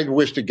 baby. And I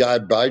wish to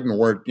God Biden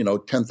weren't,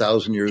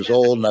 10,000 years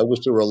old. And I wish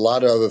there were a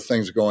lot of other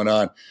things going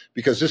on,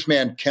 because this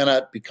man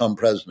cannot become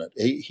president.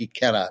 He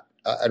cannot.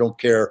 I don't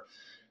care.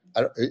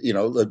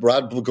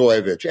 Rod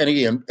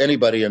Blagojevich,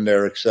 anybody in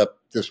there except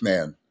this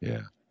man.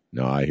 Yeah.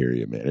 No, I hear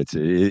you, man. It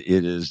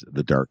is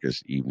the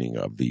darkest evening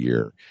of the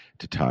year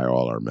to tie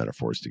all our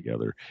metaphors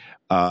together.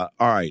 All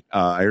right.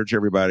 I urge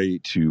everybody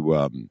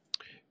to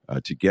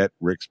get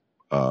Rick's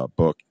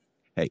book.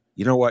 Hey,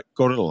 you know what?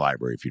 Go to the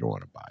library if you don't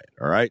want to buy it.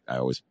 All right. I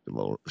always a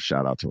little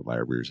shout out to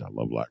libraries. I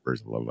love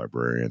libraries. I love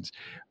librarians.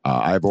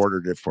 I've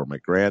ordered it for my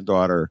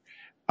granddaughter.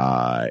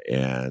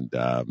 And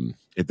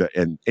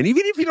even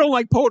if you don't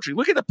like poetry,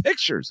 look at the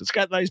pictures. It's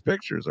got nice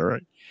pictures. All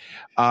right.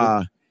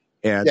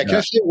 Can I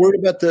say a word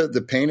about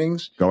the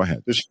paintings? Go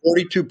ahead. There's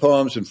 42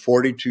 poems and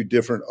 42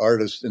 different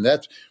artists. And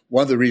that's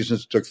one of the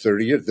reasons it took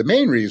 30 years. The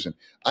main reason,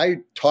 I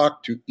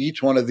talked to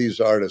each one of these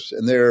artists,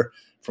 and they're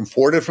from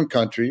 4 different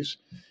countries.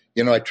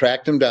 I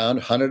tracked them down,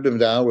 hunted them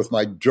down with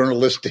my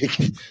journalistic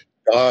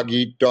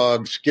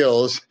dog-eat-dog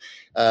skills.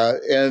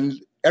 And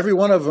every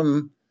one of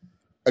them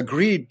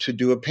agreed to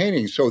do a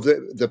painting. So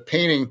the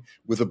painting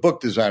with a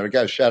book designer,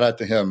 got a shout out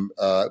to him,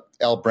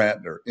 Al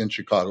Brantner in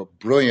Chicago,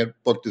 brilliant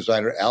book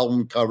designer,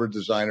 album cover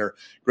designer,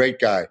 great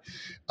guy.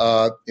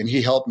 And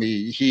he helped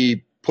me.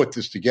 He put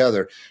this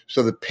together.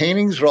 So the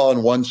paintings are all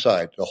on one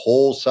side, the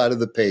whole side of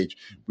the page.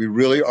 We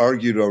really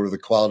argued over the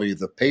quality of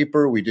the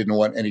paper. We didn't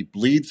want any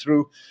bleed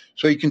through.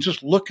 So you can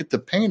just look at the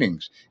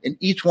paintings, and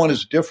each one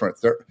is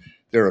different.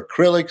 They're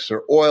acrylics,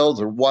 they're oil,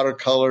 they're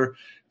watercolor,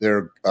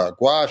 they're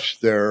gouache,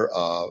 they're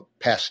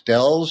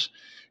pastels.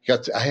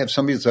 I have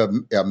somebody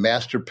that's a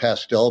master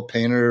pastel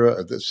painter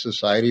of the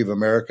Society of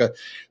America.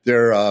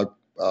 They're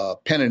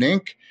pen and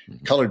ink,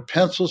 colored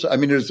pencils. I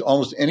mean, there's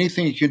almost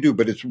anything you can do,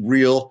 but it's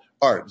real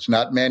art. It's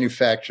not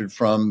manufactured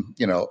from,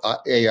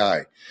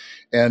 AI.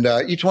 And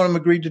each one of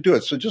them agreed to do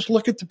it. So just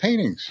look at the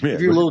paintings. Yeah,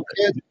 if you're a little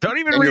kid. Don't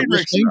even read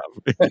Rick's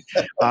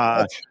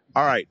stuff. All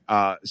right.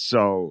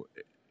 So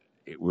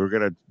we're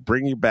going to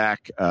bring you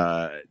back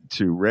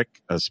to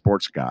Rick, a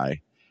sports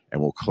guy, and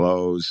we'll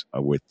close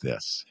with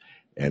this.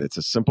 And it's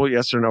a simple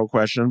yes or no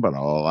question, but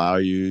I'll allow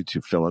you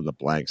to fill in the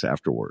blanks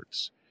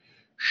afterwards.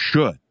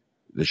 Should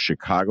the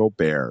Chicago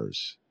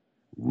Bears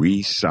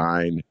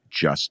re-sign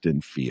Justin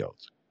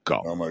Fields? Go.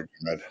 Oh, my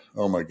God.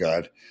 Oh, my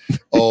God.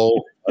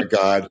 Oh, my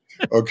God.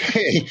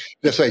 Okay.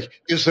 Just like,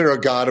 is there a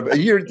God?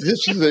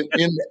 This is an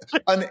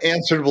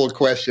unanswerable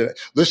question.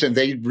 Listen,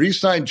 they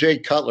re-signed Jay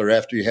Cutler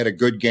after he had a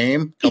good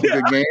game, couple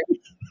good games,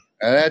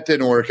 and that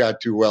didn't work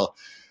out too well.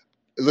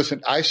 Listen,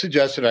 I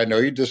suggested, I know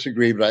you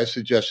disagree, but I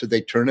suggested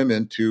they turn him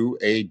into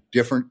a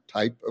different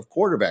type of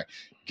quarterback.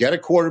 Get a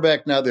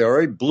quarterback now. They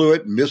already blew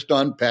it, missed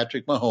on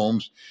Patrick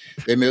Mahomes.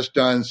 They missed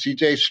on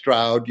C.J.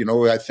 Stroud,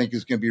 I think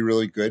is going to be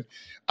really good.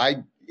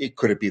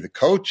 Could it be the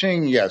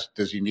coaching? Yes.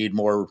 Does he need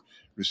more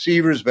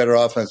receivers, better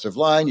offensive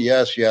line?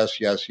 Yes.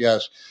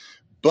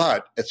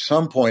 But at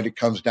some point, it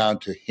comes down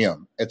to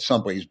him. At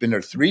some point, he's been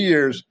there 3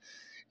 years,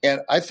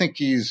 and I think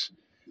there's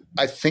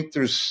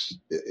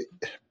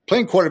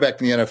playing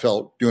quarterback in the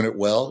NFL, doing it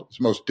well. It's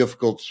the most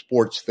difficult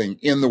sports thing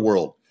in the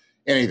world.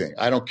 Anything.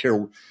 I don't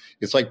care.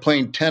 It's like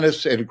playing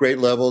tennis at a great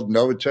level.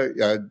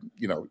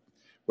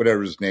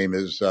 Whatever his name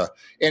is,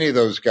 any of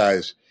those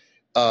guys.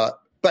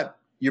 But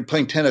you're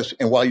playing tennis,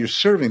 and while you're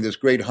serving this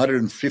great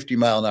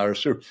 150-mile-an-hour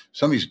serve,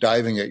 somebody's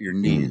diving at your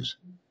knees.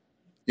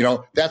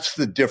 That's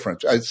the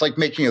difference. It's like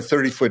making a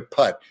 30-foot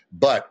putt,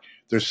 but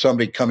there's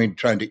somebody coming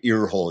trying to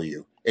ear hole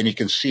you, and you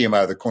can see him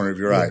out of the corner of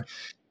your eye.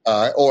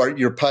 Or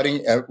you're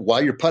putting,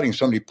 while you're putting,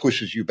 somebody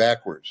pushes you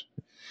backwards.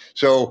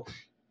 So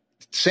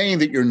saying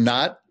that you're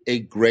not a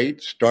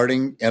great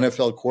starting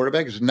NFL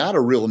quarterback is not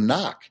a real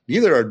knock.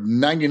 Neither are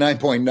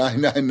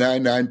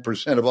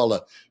 99.9999% of all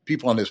the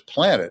people on this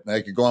planet. And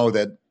I could go on with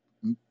that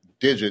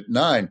digit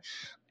 9.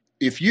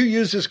 If you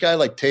use this guy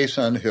like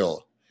Taysom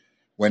Hill,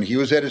 when he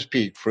was at his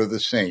peak for the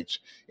Saints,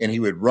 and he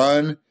would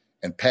run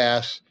and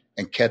pass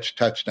and catch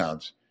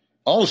touchdowns,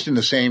 almost in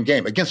the same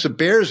game. Against the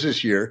Bears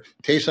this year,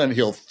 Taysom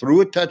Hill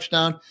threw a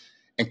touchdown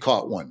and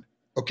caught one.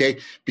 Okay,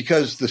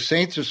 because the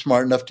Saints are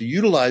smart enough to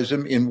utilize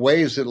him in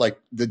ways that, like,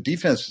 the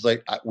defense is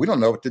like, we don't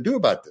know what to do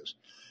about this.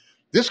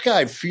 This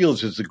guy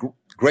Fields is the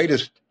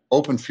greatest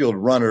open field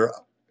runner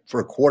for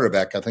a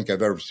quarterback I think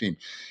I've ever seen.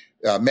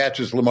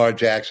 Matches Lamar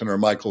Jackson or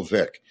Michael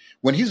Vick.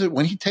 When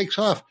he takes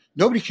off,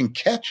 nobody can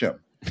catch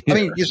him. I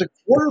mean, he's a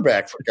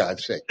quarterback, for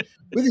God's sake.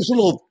 With these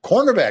little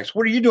cornerbacks,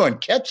 what are you doing?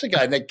 Catch the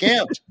guy, and they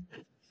can't.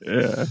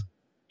 Yeah,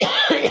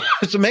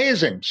 it's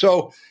amazing.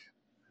 So.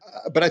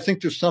 But I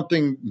think there's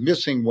something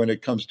missing when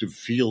it comes to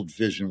field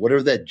vision,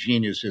 whatever that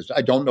genius is.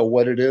 I don't know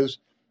what it is,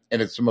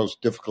 and it's the most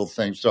difficult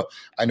thing. So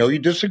I know you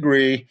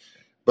disagree,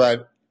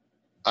 but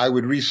I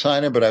would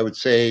re-sign him, but I would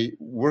say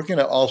we're going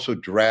to also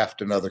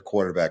draft another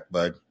quarterback,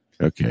 bud.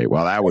 Okay,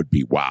 well, that would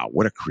be, wow,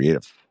 what a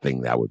creative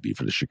thing that would be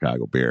for the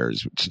Chicago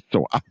Bears. It's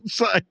so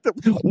outside.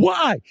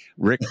 Why?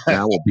 Rick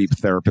now will be the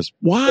therapist.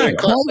 Why?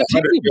 Call the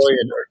team.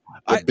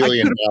 I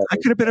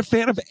could have been a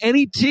fan of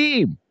any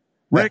team,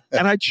 Rick,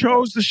 and I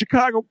chose the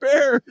Chicago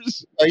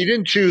Bears. You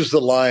didn't choose the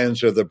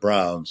Lions or the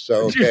Browns,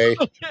 so okay.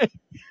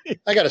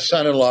 I got a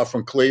son-in-law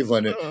from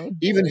Cleveland, and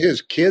even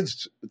his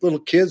little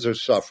kids are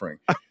suffering.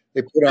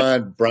 They put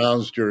on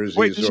Browns jerseys.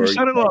 Wait, does your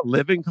son-in-law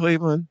live in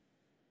Cleveland?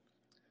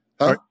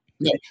 Huh?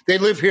 No, they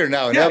live here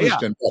now in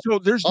Evanston. Yeah. So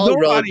there's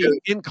nobody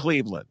in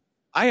Cleveland.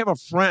 I have a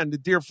friend, a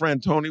dear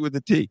friend, Tony with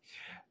a T.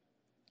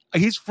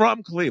 He's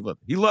from Cleveland.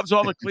 He loves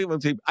all the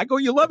Cleveland team. I go,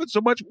 you love it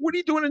so much. What are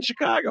you doing in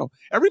Chicago?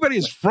 Everybody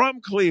is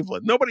from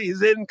Cleveland. Nobody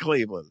is in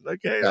Cleveland.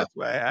 Okay, that's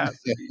why I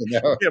asked.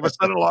 You have a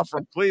son-in-law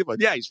from Cleveland.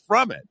 Yeah, he's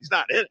from it. He's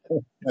not in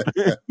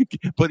it.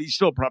 But he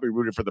still probably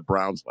rooted for the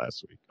Browns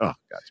last week. Oh,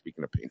 God,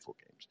 speaking of painful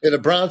games. Yeah, the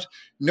Browns,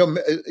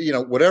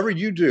 whatever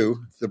you do,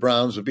 the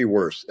Browns will be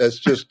worse. That's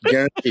just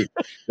guaranteed.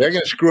 They're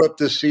going to screw up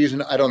this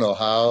season. I don't know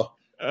how.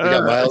 They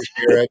got Myles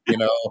Garrett,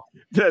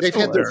 They've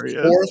had their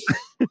fourth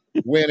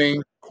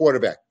winning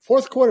quarterback.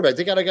 Fourth quarterback.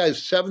 They got a guy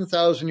who's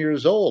 7,000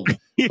 years old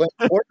playing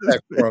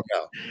quarterback for him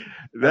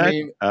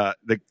now.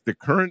 The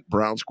current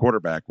Browns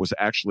quarterback was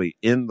actually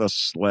in the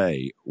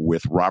sleigh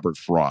with Robert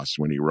Frost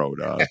when he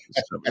rode.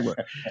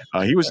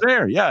 He was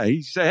there. Yeah,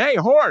 he said, "Hey,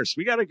 horse,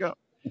 we got to go."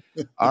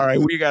 All right,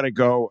 we got to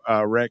go.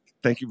 Rick,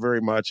 thank you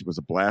very much. It was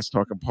a blast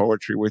talking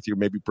poetry with you.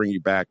 Maybe bring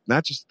you back,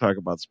 not just to talk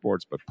about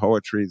sports, but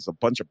poetry. There's a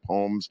bunch of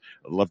poems.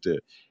 I'd love to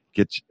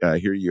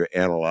hear you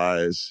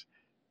analyze.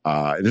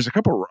 And there's a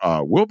couple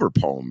Wilbur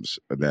poems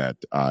that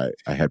I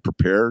had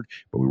prepared,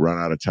 but we run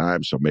out of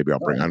time, so maybe I'll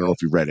bring. I don't know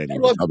if you've read any.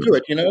 I'd love to do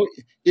it.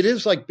 It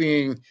is like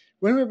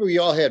remember we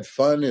all had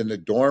fun in the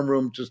dorm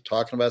room just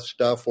talking about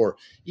stuff, or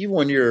even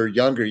when you're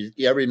younger,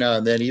 every now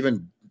and then,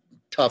 even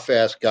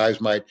tough-ass guys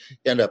might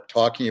end up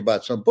talking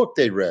about some book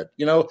they read.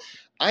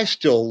 I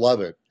still love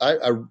it. I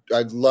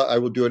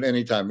will do it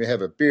anytime. We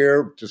have a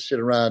beer, just sit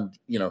around,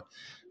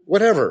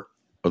 whatever.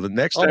 Well, the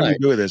next time we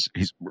do this,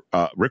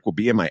 Rick will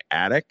be in my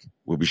attic.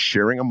 We'll be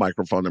sharing a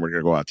microphone, and we're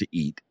going to go out to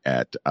eat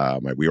at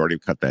we already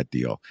cut that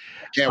deal.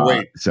 Can't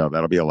wait. So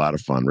that'll be a lot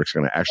of fun. Rick's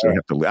going to actually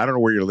have to, I don't know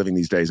where you're living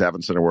these days,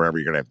 Evanston or wherever.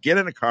 You're going to have to get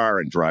in a car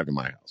and drive to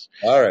my house.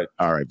 All right.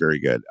 Very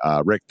good.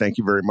 Rick, thank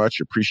you very much.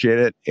 Appreciate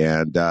it.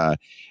 And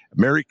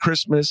Merry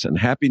Christmas and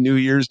Happy New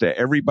Year's to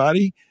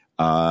everybody.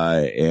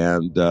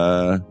 And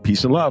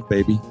peace and love,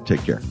 baby.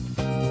 Take care.